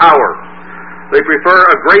His power. They prefer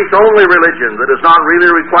a grace-only religion that does not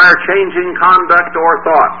really require changing conduct or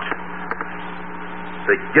thought.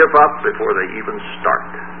 They give up before they even start.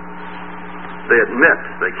 They admit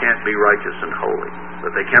they can't be righteous and holy,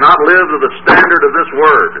 that they cannot live to the standard of this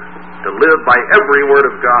Word, to live by every Word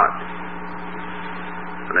of God.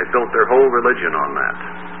 And they built their whole religion on that.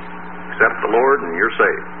 Accept the Lord and you're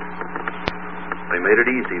saved. They made it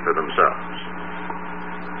easy for themselves.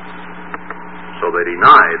 So they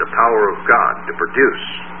deny the power of God to produce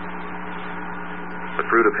the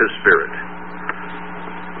fruit of His Spirit.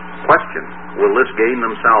 Question: will this gain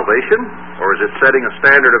them salvation, or is it setting a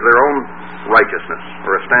standard of their own righteousness,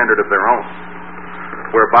 or a standard of their own,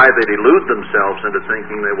 whereby they delude themselves into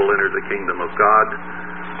thinking they will enter the kingdom of God,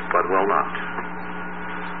 but will not?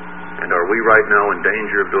 And are we right now in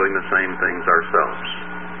danger of doing the same things ourselves?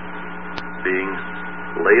 Being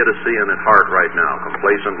Laodicean at heart right now,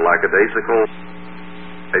 complacent, lackadaisical.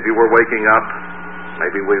 Maybe we're waking up,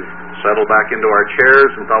 maybe we've settled back into our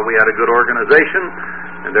chairs and thought we had a good organization,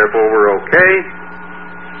 and therefore we're okay,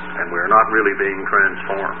 and we're not really being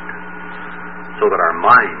transformed, so that our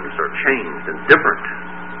minds are changed and different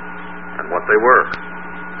than what they were.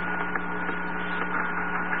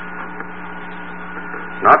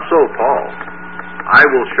 Not so, Paul. I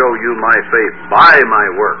will show you my faith by my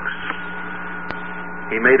works.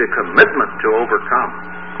 He made a commitment to overcome.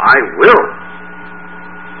 I will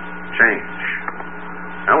change.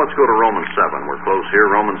 Now let's go to Romans 7. We're close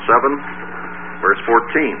here. Romans 7. Verse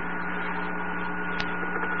 14.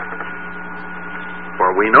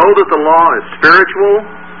 For we know that the law is spiritual,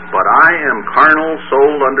 but I am carnal,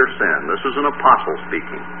 sold under sin. This is an apostle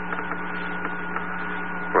speaking.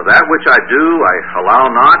 For that which I do, I allow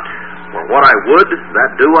not. For what I would,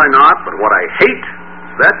 that do I not. But what I hate,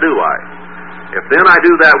 that do I. If then I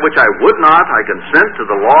do that which I would not, I consent to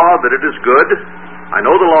the law that it is good. I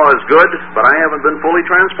know the law is good, but I haven't been fully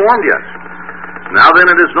transformed yet. Now then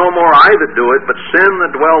it is no more I that do it, but sin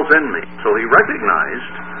that dwells in me. So he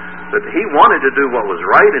recognized that he wanted to do what was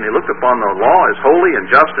right, and he looked upon the law as holy and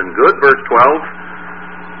just and good, verse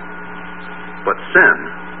 12. But sin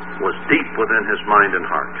was deep within his mind and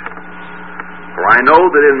heart. For I know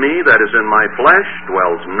that in me, that is in my flesh,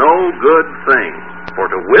 dwells no good thing. For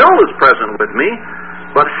to will is present with me,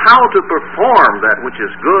 but how to perform that which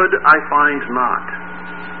is good I find not.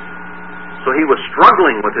 So he was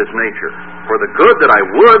struggling with his nature. For the good that I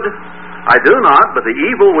would, I do not, but the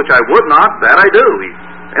evil which I would not, that I do. He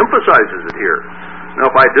emphasizes it here. Now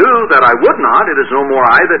if I do that I would not, it is no more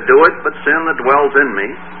I that do it, but sin that dwells in me.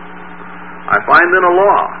 I find then a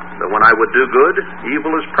law, that when I would do good,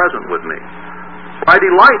 evil is present with me. I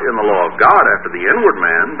delight in the law of God after the inward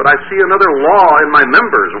man, but I see another law in my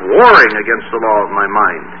members, warring against the law of my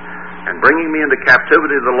mind, and bringing me into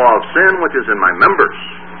captivity to the law of sin which is in my members.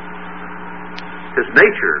 His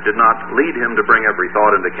nature did not lead him to bring every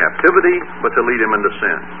thought into captivity, but to lead him into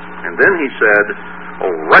sin. And then he said, O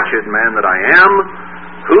wretched man that I am,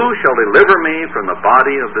 who shall deliver me from the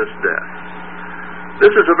body of this death?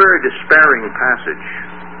 This is a very despairing passage,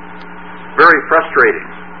 very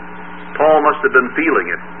frustrating. Paul must have been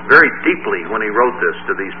feeling it very deeply when he wrote this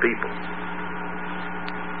to these people.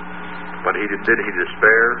 But did he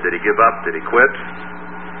despair? Did he give up? Did he quit?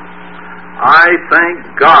 I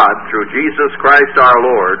thank God through Jesus Christ our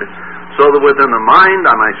Lord, so that within the mind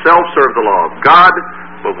I myself serve the law of God,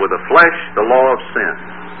 but with the flesh the law of sin.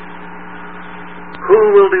 Who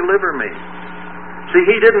will deliver me? See,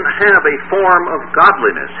 he didn't have a form of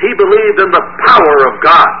godliness. He believed in the power of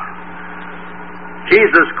God.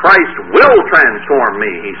 Jesus Christ will transform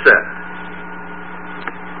me, he said.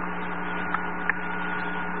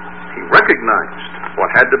 He recognized what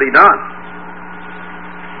had to be done.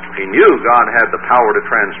 He knew God had the power to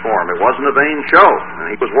transform. It wasn't a vain show,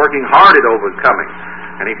 and he was working hard at overcoming,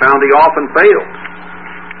 and he found he often failed.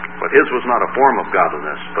 But his was not a form of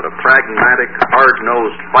godliness, but a pragmatic,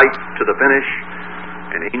 hard-nosed fight to the finish,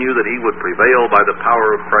 and he knew that he would prevail by the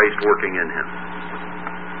power of Christ working in him.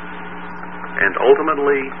 And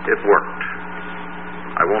ultimately, it worked.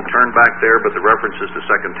 I won't turn back there, but the references to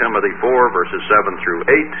 2 Timothy 4, verses 7 through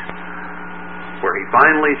 8, where he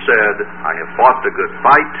finally said, I have fought the good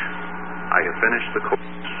fight, I have finished the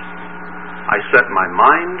course. I set my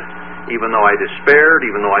mind, even though I despaired,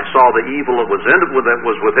 even though I saw the evil that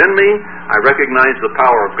was within me, I recognized the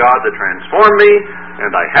power of God that transformed me,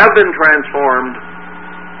 and I have been transformed,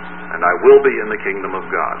 and I will be in the kingdom of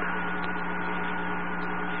God.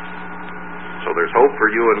 So there's hope for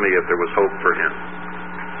you and me if there was hope for him.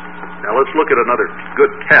 Now let's look at another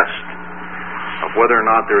good test of whether or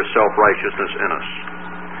not there is self-righteousness in us.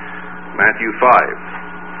 Matthew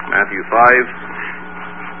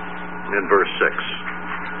 5, in verse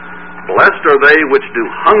 6. Blessed are they which do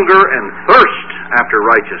hunger and thirst after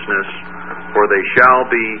righteousness, for they shall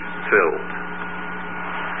be filled.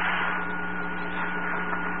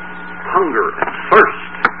 Hunger and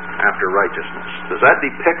thirst after righteousness. Does that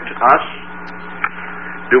depict us?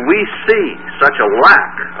 Do we see such a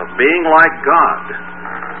lack of being like God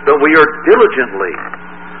that we are diligently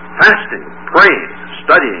fasting, praying,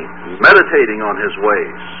 studying, meditating on his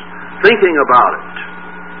ways, thinking about it,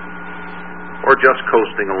 or just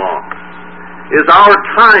coasting along? Is our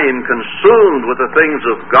time consumed with the things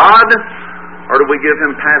of God, or do we give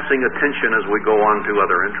him passing attention as we go on to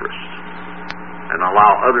other interests and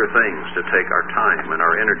allow other things to take our time and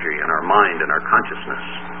our energy and our mind and our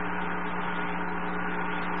consciousness?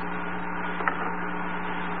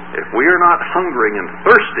 If we are not hungering and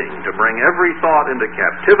thirsting to bring every thought into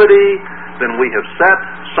captivity, then we have set,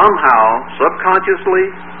 somehow,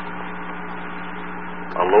 subconsciously,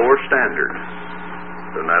 a lower standard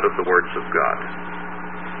than that of the words of God.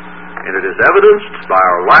 And it is evidenced by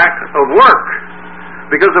our lack of work.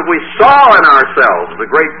 Because if we saw in ourselves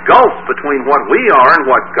the great gulf between what we are and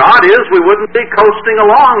what God is, we wouldn't be coasting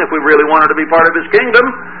along if we really wanted to be part of his kingdom.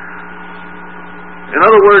 In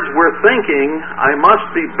other words, we're thinking, I must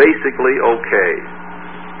be basically okay.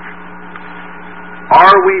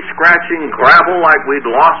 Are we scratching gravel like we'd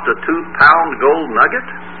lost a 2-pound gold nugget?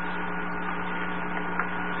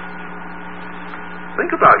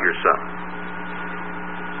 Think about yourself.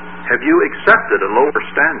 Have you accepted a lower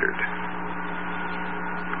standard?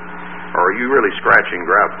 Or are you really scratching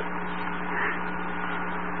gravel?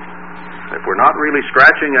 If we're not really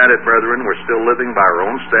scratching at it, brethren, we're still living by our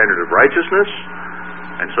own standard of righteousness,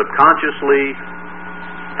 and subconsciously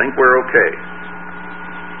think we're okay.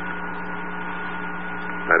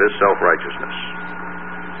 That is self-righteousness.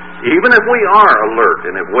 Even if we are alert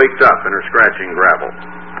and have waked up and are scratching gravel,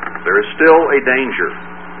 there is still a danger.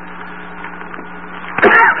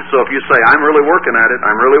 So if you say, I'm really working at it,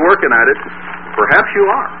 perhaps you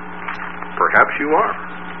are. Perhaps you are.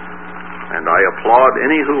 And I applaud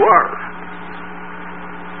any who are.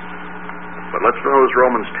 But let's notice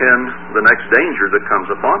Romans 10, the next danger that comes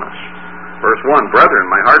upon us. Verse 1, Brethren,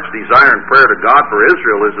 my heart's desire and prayer to God for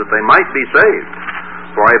Israel is that they might be saved.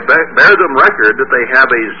 For I bear them record that they have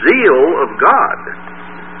a zeal of God,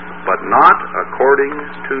 but not according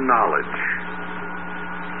to knowledge.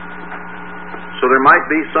 So there might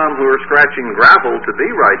be some who are scratching gravel to be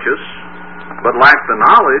righteous, but lack the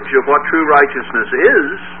knowledge of what true righteousness is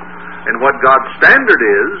and what God's standard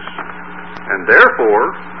is, and therefore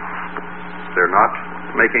they're not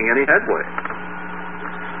making any headway.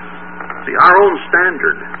 See, our own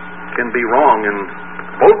standard can be wrong in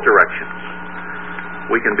both directions.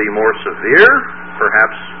 We can be more severe,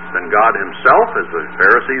 perhaps, than God Himself, as the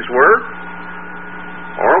Pharisees were,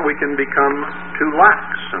 or we can become too lax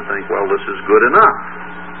and think, well, this is good enough.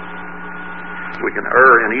 We can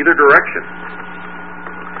err in either direction.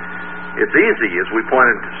 It's easy, as we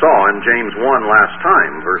saw in James 1 last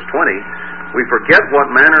time, verse 20, we forget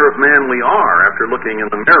what manner of man we are after looking in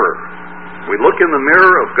the mirror. We look in the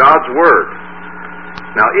mirror of God's Word.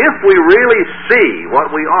 Now, if we really see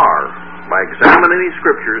what we are by examining these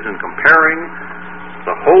Scriptures and comparing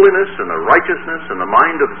the holiness and the righteousness and the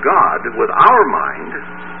mind of God with our mind,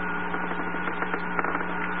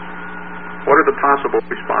 what are the possible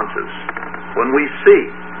responses? When we see,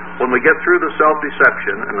 when we get through the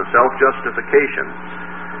self-deception and the self-justification,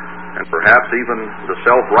 and perhaps even the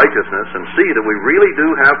self-righteousness, and see that we really do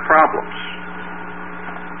have problems,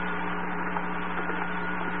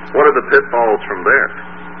 what are the pitfalls from there?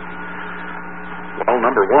 Well,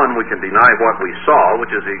 number one, we can deny what we saw,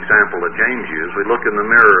 which is the example that James used. We look in the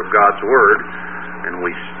mirror of God's Word, and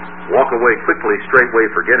we walk away quickly, straightway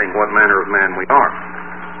forgetting what manner of man we are.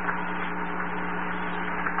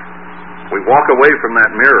 We walk away from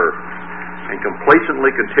that mirror and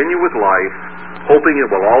complacently continue with life, hoping it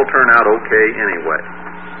will all turn out okay anyway.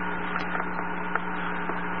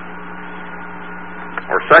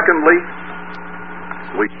 Or secondly,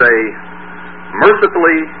 we say,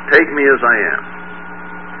 mercifully take me as I am.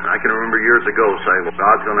 I can remember years ago saying, well,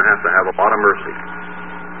 God's going to have a lot of mercy.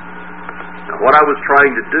 Now, what I was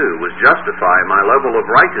trying to do was justify my level of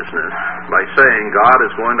righteousness by saying God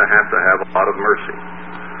is going to have a lot of mercy.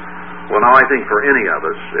 Well, now I think for any of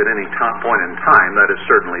us, at any point in time, that is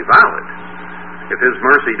certainly valid. If His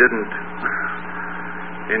mercy didn't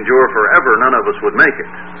endure forever, none of us would make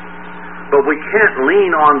it. But we can't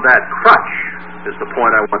lean on that crutch, is the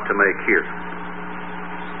point I want to make here.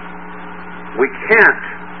 We can't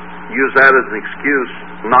use that as an excuse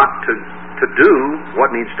not to do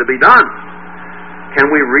what needs to be done.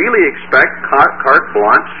 Can we really expect carte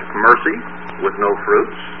blanche mercy with no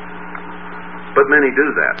fruits? But many do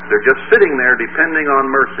that. They're just sitting there depending on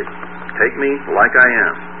mercy. Take me like I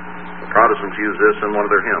am. The Protestants use this in one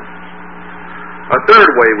of their hymns. A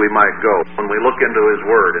third way we might go when we look into His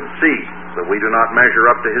Word and see that we do not measure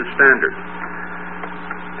up to His standard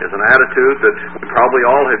is an attitude that we probably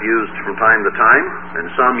all have used from time to time, and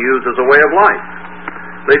some use as a way of life.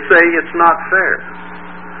 They say, it's not fair.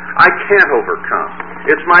 I can't overcome.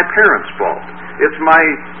 It's my parents' fault. It's my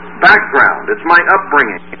background. It's my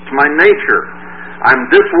upbringing. It's my nature. I'm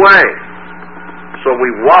this way. So we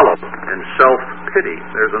wallow in self-pity.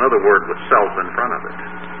 There's another word with self in front of it.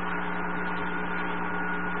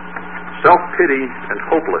 Self-pity and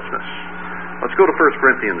hopelessness. Let's go to 1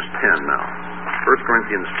 Corinthians 10 now. 1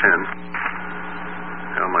 Corinthians 10.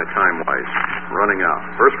 How am I time-wise? Running out.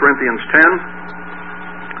 1 Corinthians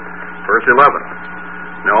 10, verse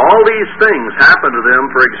 11. Now all these things happen to them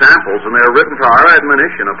for examples, and they are written for our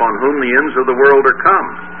admonition, upon whom the ends of the world are come.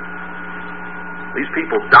 These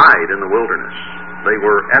people died in the wilderness. They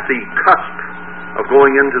were at the cusp of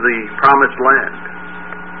going into the promised land,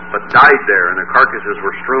 but died there, and their carcasses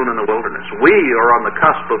were strewn in the wilderness. We are on the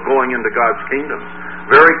cusp of going into God's kingdom,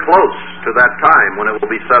 very close to that time when it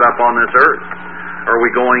will be set up on this earth. Are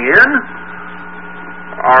we going in,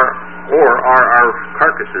 or are our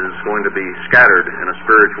carcasses going to be scattered in a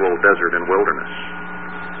spiritual desert and wilderness?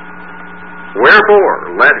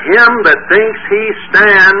 Wherefore, let him that thinks he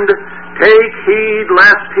stand take heed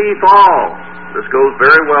lest he fall. This goes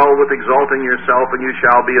very well with exalting yourself, and you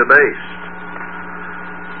shall be abased.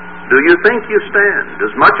 Do you think you stand?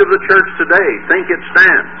 Does much of the church today think it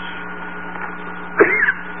stands?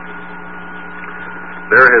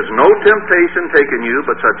 There has no temptation taken you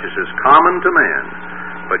but such as is common to man.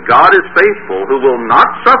 But God is faithful, who will not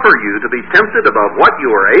suffer you to be tempted above what you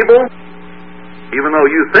are able. Even though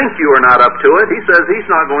you think you are not up to it, He says He's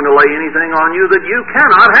not going to lay anything on you that you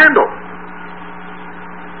cannot handle.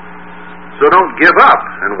 So don't give up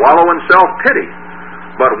and wallow in self-pity,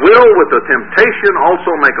 but will with the temptation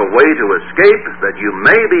also make a way to escape, that you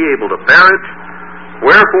may be able to bear it.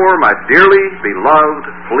 Wherefore, my dearly beloved,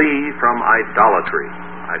 flee from idolatry.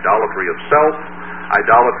 Idolatry of self,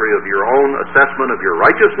 idolatry of your own assessment of your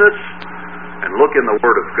righteousness, and look in the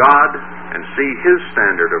Word of God and see His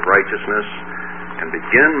standard of righteousness and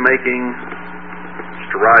begin making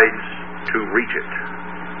strides to reach it,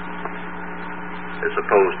 as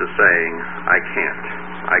opposed to saying, I can't,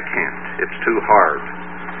 it's too hard.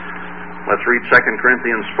 Let's read 2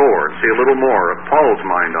 Corinthians 4 and see a little more of Paul's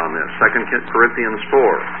mind on this. 2 Corinthians 4,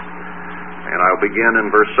 and I'll begin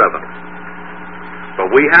in verse 7.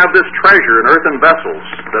 But we have this treasure in earthen vessels,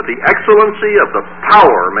 that the excellency of the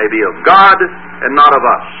power may be of God and not of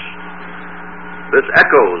us. This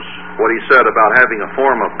echoes what he said about having a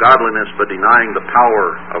form of godliness but denying the power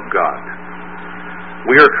of God.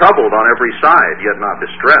 We are troubled on every side, yet not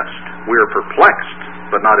distressed. We are perplexed,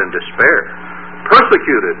 but not in despair.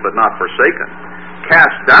 Persecuted, but not forsaken.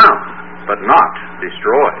 Cast down, but not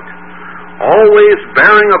destroyed. Always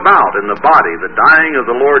bearing about in the body the dying of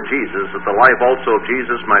the Lord Jesus, that the life also of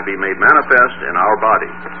Jesus might be made manifest in our body.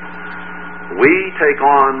 We take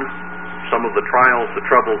on some of the trials, the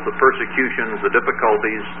troubles, the persecutions, the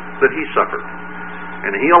difficulties that He suffered,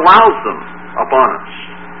 and He allows them upon us.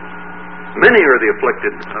 Many are the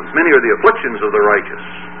afflictions of the righteous,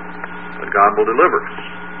 but God will deliver us.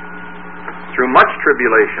 Through much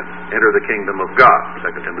tribulation, enter the kingdom of God.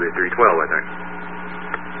 2 Timothy 3:12, I think.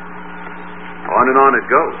 On and on it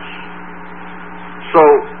goes. So,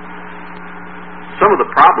 some of the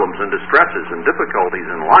problems and distresses and difficulties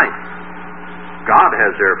in life, God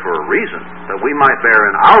has there for a reason, that we might bear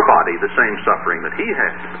in our body the same suffering that He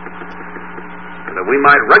had. And that we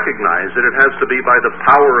might recognize that it has to be by the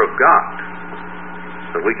power of God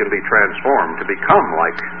that we can be transformed to become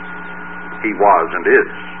like He was and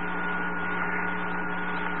is.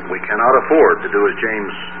 We cannot afford to do as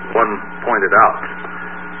James 1 pointed out,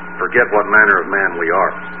 forget what manner of man we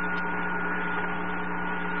are.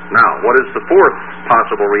 Now, what is the fourth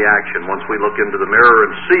possible reaction once we look into the mirror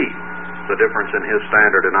and see the difference in His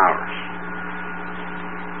standard and ours?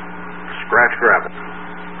 Scratch gravel.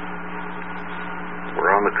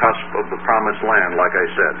 We're on the cusp of the promised land, like I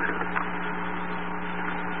said.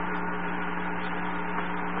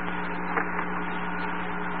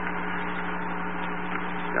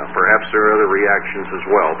 Now, perhaps there are other reactions as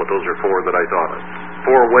well, but those are four that I thought of.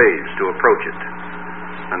 4 ways to approach it.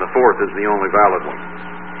 And the fourth is the only valid one.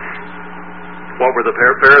 What were the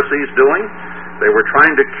Pharisees doing? They were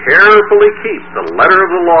trying to carefully keep the letter of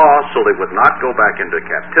the law so they would not go back into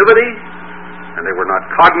captivity, and they were not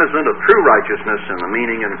cognizant of true righteousness in the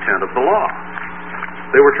meaning and intent of the law.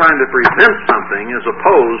 They were trying to prevent something as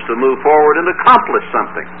opposed to move forward and accomplish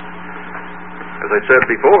something. As I said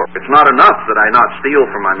before, it's not enough that I not steal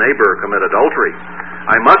from my neighbor or commit adultery.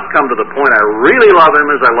 I must come to the point I really love him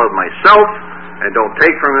as I love myself, and don't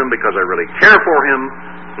take from him because I really care for him,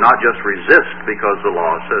 not just resist because the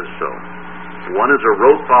law says so. One is a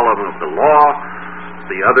rote following of the law,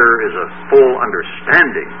 the other is a full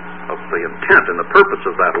understanding of the intent and the purpose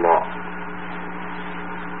of that law.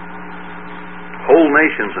 Whole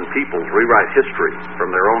nations and peoples rewrite history from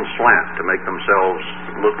their own slant to make themselves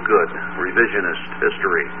look good. Revisionist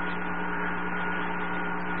history.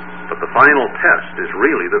 But the final test is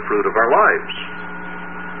really the fruit of our lives.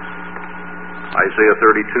 Isaiah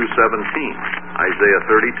 32:17. Isaiah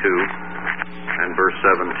 32 and verse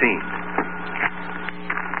 17.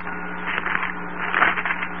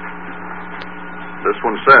 This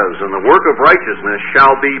one says, "And the work of righteousness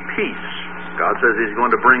shall be peace." God says He's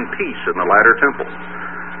going to bring peace in the latter temple.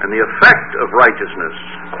 "And the effect of righteousness,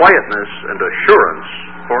 quietness, and assurance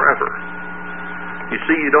forever." You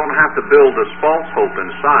see, you don't have to build this false hope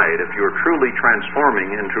inside if you're truly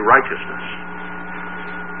transforming into righteousness.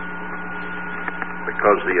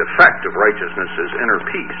 Because the effect of righteousness is inner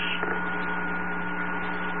peace.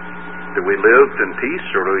 Do we live in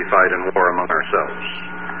peace, or do we fight in war among ourselves?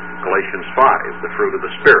 Galatians 5, the fruit of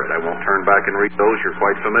the Spirit. I won't turn back and read those. You're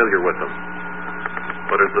quite familiar with them.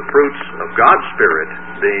 But it's the fruits of God's Spirit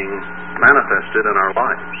being manifested in our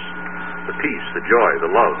lives. The peace, the joy,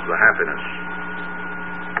 the love, the happiness,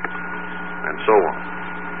 and so on.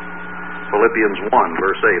 Philippians 1,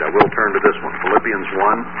 verse 8. I will turn to this one. Philippians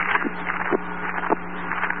 1.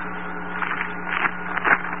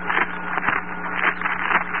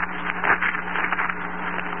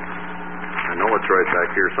 I know it's right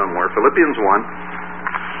back here. here somewhere. Philippians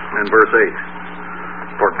 1 and verse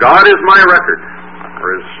 8. For God is my record, or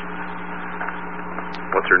as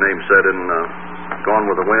what's her name said in Gone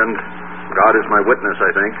with the Wind, God is my witness,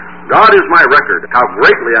 I think. God is my record, how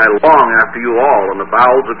greatly I long after you all in the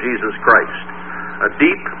bowels of Jesus Christ, a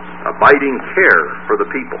deep, abiding care for the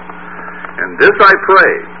people. And this I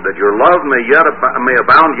pray, that your love may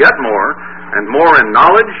abound yet more, and more in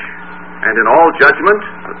knowledge and in all judgment,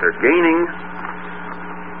 that they're gaining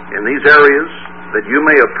in these areas, that you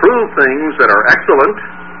may approve things that are excellent,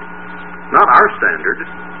 not our standard,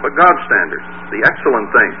 but God's standard, the excellent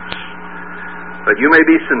things, that you may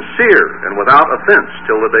be sincere and without offense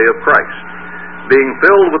till the day of Christ, being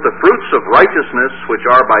filled with the fruits of righteousness which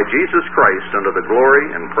are by Jesus Christ unto the glory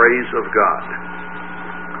and praise of God.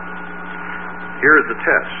 Here is the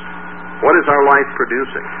test. What is our life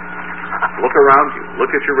producing? Look around you. Look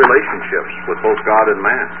at your relationships with both God and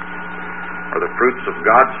man. Are the fruits of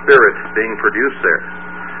God's Spirit being produced there?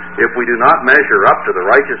 If we do not measure up to the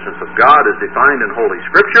righteousness of God as defined in Holy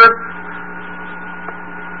Scripture,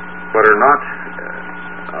 but are not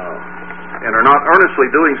earnestly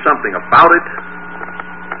doing something about it,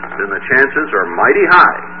 then the chances are mighty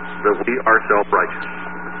high that we are self-righteous.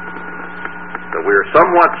 That we are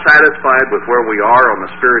somewhat satisfied with where we are on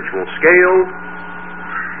the spiritual scale,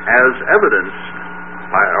 as evidenced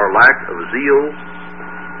by our lack of zeal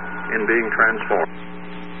in being transformed.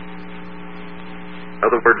 In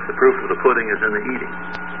other words, the proof of the pudding is in the eating.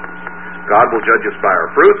 God will judge us by our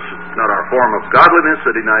fruits, not our form of godliness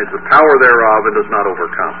that denies the power thereof and does not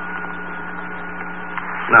overcome.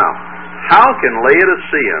 Now, how can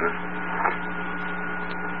Laodicean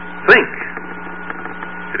think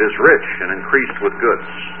it is rich and increased with goods?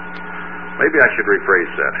 Maybe I should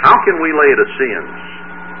rephrase that. How can we Laodiceans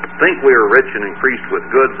think we are rich and increased with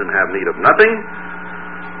goods and have need of nothing,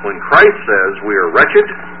 when Christ says we are wretched,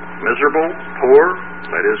 miserable, poor,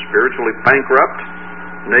 that is, spiritually bankrupt,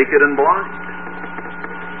 naked and blind?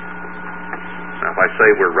 Now, if I say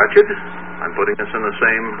we're wretched, I'm putting us in the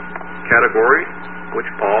same category which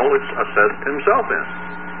Paul has assessed himself in.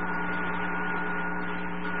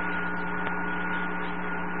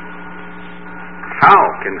 How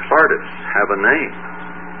can Sardis have a name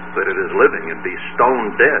that it is living and be stone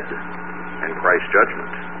dead in Christ's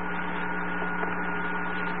judgment?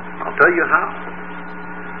 I'll tell you how.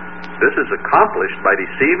 This is accomplished by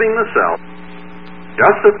deceiving the self,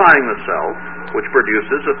 justifying the self, which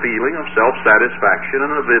produces a feeling of self-satisfaction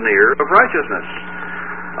and a veneer of righteousness.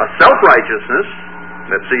 A self-righteousness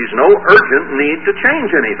that sees no urgent need to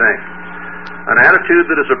change anything. An attitude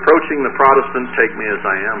that is approaching the Protestant, take me as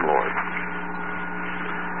I am, Lord.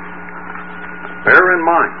 Bear in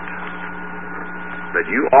mind that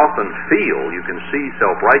you often feel you can see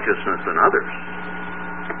self-righteousness in others.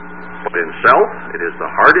 But in self, it is the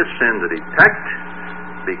hardest sin to detect,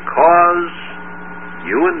 because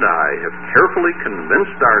you and I have carefully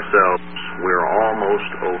convinced ourselves we're almost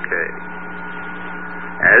okay,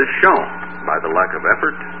 as shown by the lack of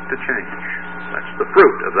effort to change. That's the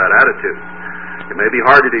fruit of that attitude. It may be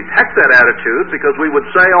hard to detect that attitude because we would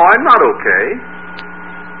say, oh, I'm not okay.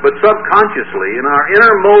 But subconsciously, in our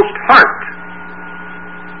innermost heart,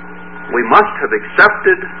 we must have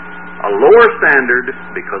accepted a lower standard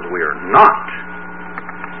because we are not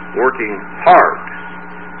working hard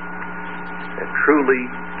at truly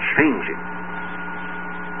changing.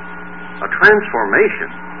 A transformation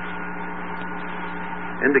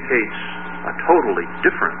indicates a totally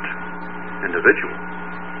different individual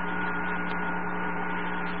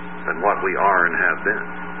than what we are and have been.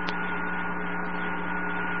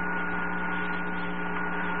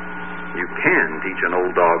 You can teach an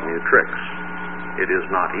old dog new tricks. It is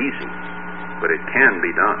not easy, but it can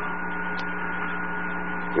be done.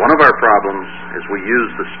 One of our problems is we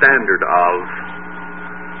use the standard of,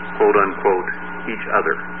 quote-unquote, each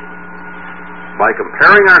other. By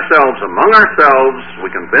comparing ourselves among ourselves,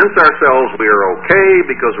 we convince ourselves we are okay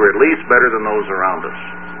because we're at least better than those around us,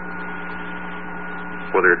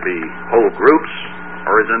 whether it be whole groups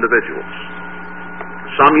or as individuals.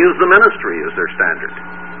 Some use the ministry as their standard.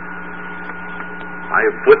 I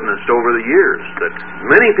have witnessed over the years that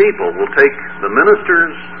many people will take the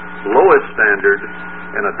minister's lowest standard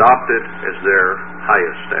and adopt it as their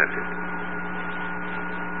highest standard.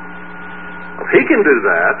 If he can do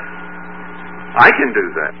that, I can do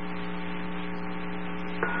that.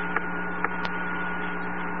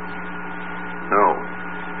 No.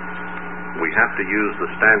 We have to use the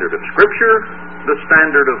standard of Scripture, the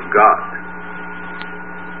standard of God.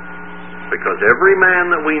 Because every man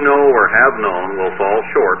that we know or have known will fall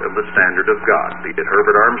short of the standard of God, be it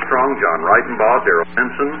Herbert Armstrong, John Reitenbaugh, Darryl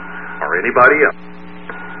Henson, or anybody else.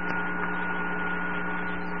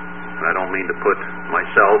 And I don't mean to put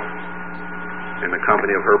myself in the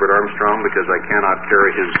company of Herbert Armstrong, because I cannot carry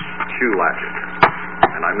his shoe latchet.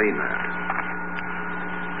 And I mean that.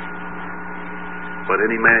 But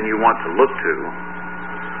any man you want to look to,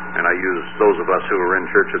 and I use those of us who are in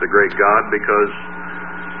Church of the Great God, because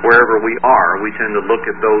wherever we are, we tend to look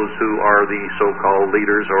at those who are the so-called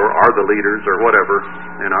leaders, or are the leaders, or whatever,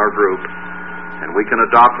 in our group, and we can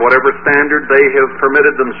adopt whatever standard they have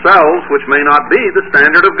permitted themselves, which may not be the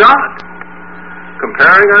standard of God.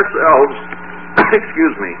 Comparing ourselves,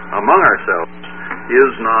 among ourselves,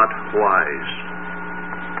 is not wise,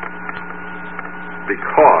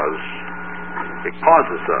 because it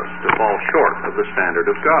causes us to fall short of the standard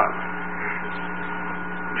of God.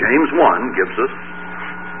 James 1 gives us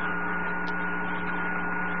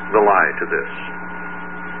the lie to this.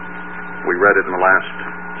 We read it in the last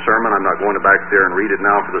sermon. I'm not going back there and read it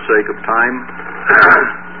now for the sake of time.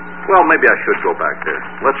 Well, maybe I should go back there.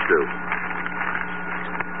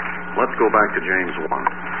 Let's go back to James 1.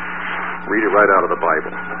 Read it right out of the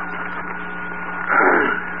Bible.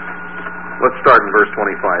 Let's start in verse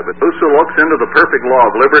 25. But whoso looks into the perfect law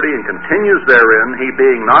of liberty and continues therein, he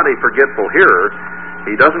being not a forgetful hearer,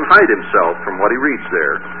 he doesn't hide himself from what he reads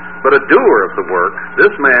there, but a doer of the work,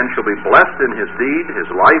 this man shall be blessed in his deed, his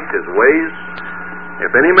life, his ways. If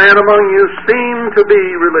any man among you seem to be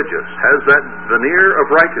religious, has that veneer of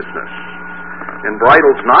righteousness, and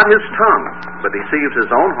bridles not his tongue, but deceives his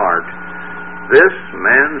own heart, this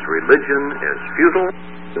man's religion is futile,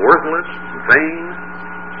 worthless, vain,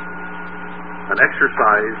 an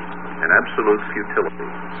exercise in absolute futility,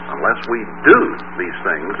 unless we do these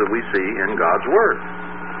things that we see in God's Word.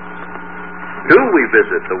 Do we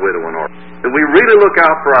visit the widow and orphan? Do we really look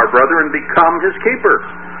out for our brother and become his keeper,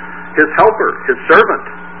 his helper, his servant?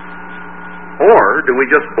 Or do we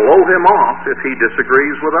just blow him off if he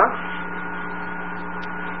disagrees with us?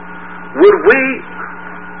 Would we,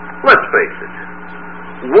 let's face it,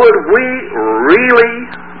 would we really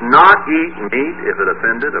not eat meat if it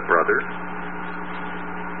offended a brother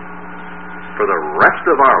for the rest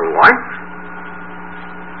of our life?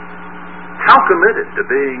 How committed to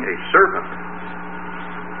being a servant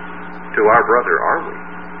to our brother are we?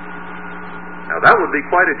 Now that would be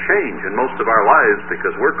quite a change in most of our lives,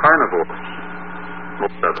 because we're carnivores,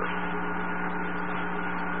 most of us.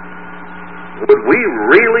 Would we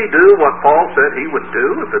really do what Paul said he would do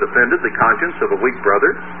if it offended the conscience of a weak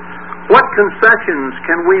brother? What concessions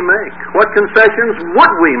can we make? What concessions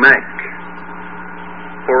would we make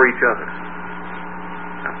for each other?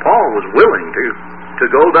 Now, Paul was willing to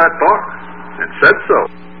go that far, and said so.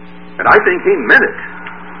 And I think he meant it.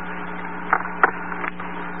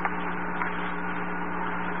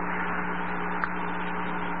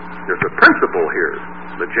 There's a principle here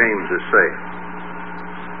that James is saying.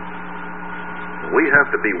 We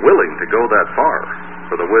have to be willing to go that far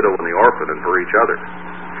for the widow and the orphan and for each other.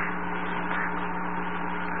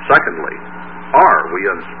 Secondly, are we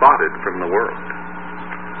unspotted from the world?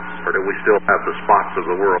 Or do we still have the spots of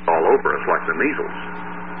the world all over us like the measles?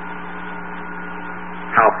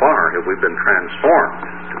 How far have we been transformed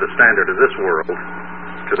to the standard of this world,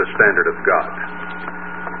 to the standard of God?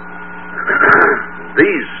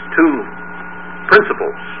 These two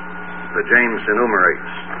principles that James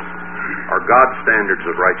enumerates are God's standards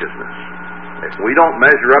of righteousness. If we don't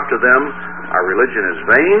measure up to them, our religion is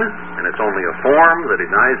vain, and it's only a form that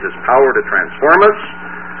denies His power to transform us,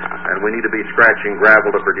 and we need to be scratching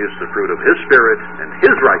gravel to produce the fruit of His Spirit and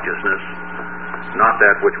His righteousness, not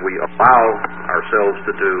that which we allow ourselves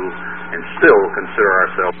to do and still consider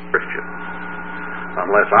ourselves Christian.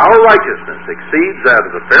 Unless our righteousness exceeds that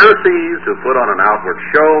of the Pharisees, who put on an outward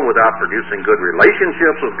show without producing good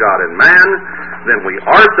relationships with God and man, then we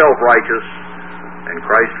are self-righteous, and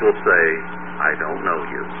Christ will say, I don't know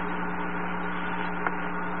you.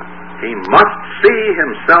 He must see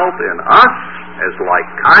Himself in us as like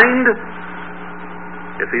kind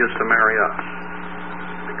if He is to marry us,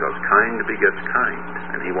 because kind begets kind,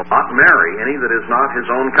 and He will not marry any that is not His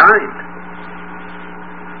own kind.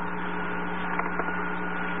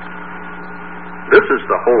 This is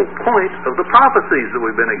the whole point of the prophecies that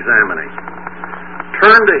we've been examining.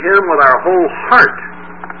 Turn to Him with our whole heart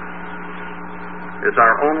is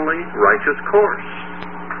our only righteous course.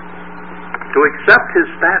 To accept His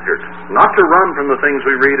standard, not to run from the things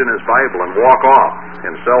we read in His Bible and walk off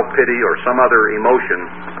in self-pity or some other emotion,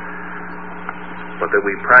 but that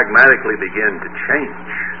we pragmatically begin to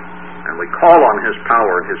change, and we call on His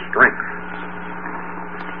power and His strength.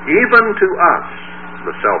 Even to us,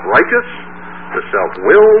 the self-righteous, the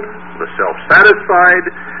self-willed, the self-satisfied,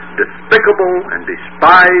 despicable and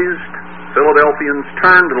despised Philadelphians,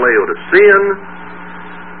 turn to Laodicean,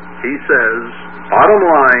 he says, bottom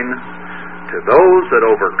line, to those that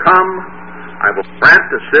overcome, I will grant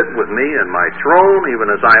to sit with me in my throne, even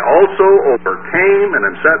as I also overcame and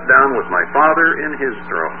am set down with my Father in his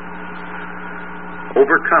throne.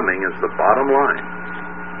 Overcoming is the bottom line.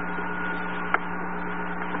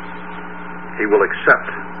 He will accept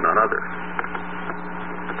none other.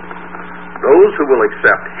 Those who will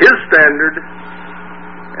accept his standard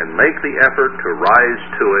and make the effort to rise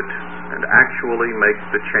to it and actually make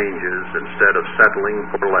the changes instead of settling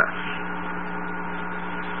for less.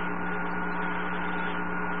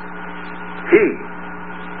 He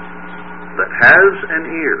that has an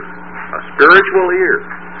ear, a spiritual ear,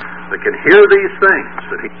 that can hear these things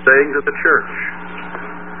that he's saying to the church,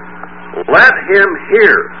 let him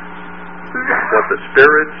hear what the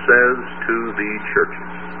Spirit says to the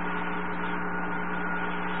churches.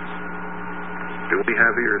 Do we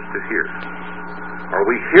have ears to hear? Are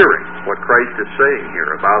we hearing what Christ is saying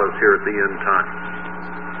here about us here at the end time?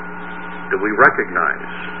 Do we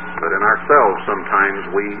recognize that in ourselves sometimes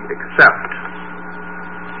we accept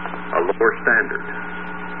a lower standard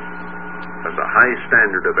as a high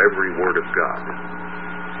standard of every word of God?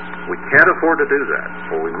 We can't afford to do that,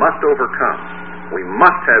 for we must overcome. We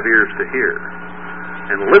must have ears to hear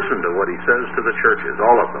and listen to what he says to the churches,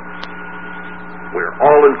 all of them. We're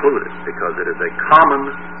all included because it is a common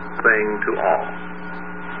thing to all.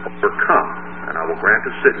 Overcome, and I will grant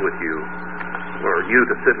to sit with you, or you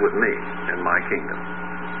to sit with me in my kingdom.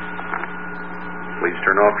 Please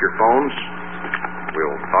turn off your phones.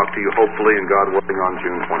 We'll talk to you hopefully, and God willing, on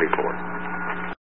June 24th.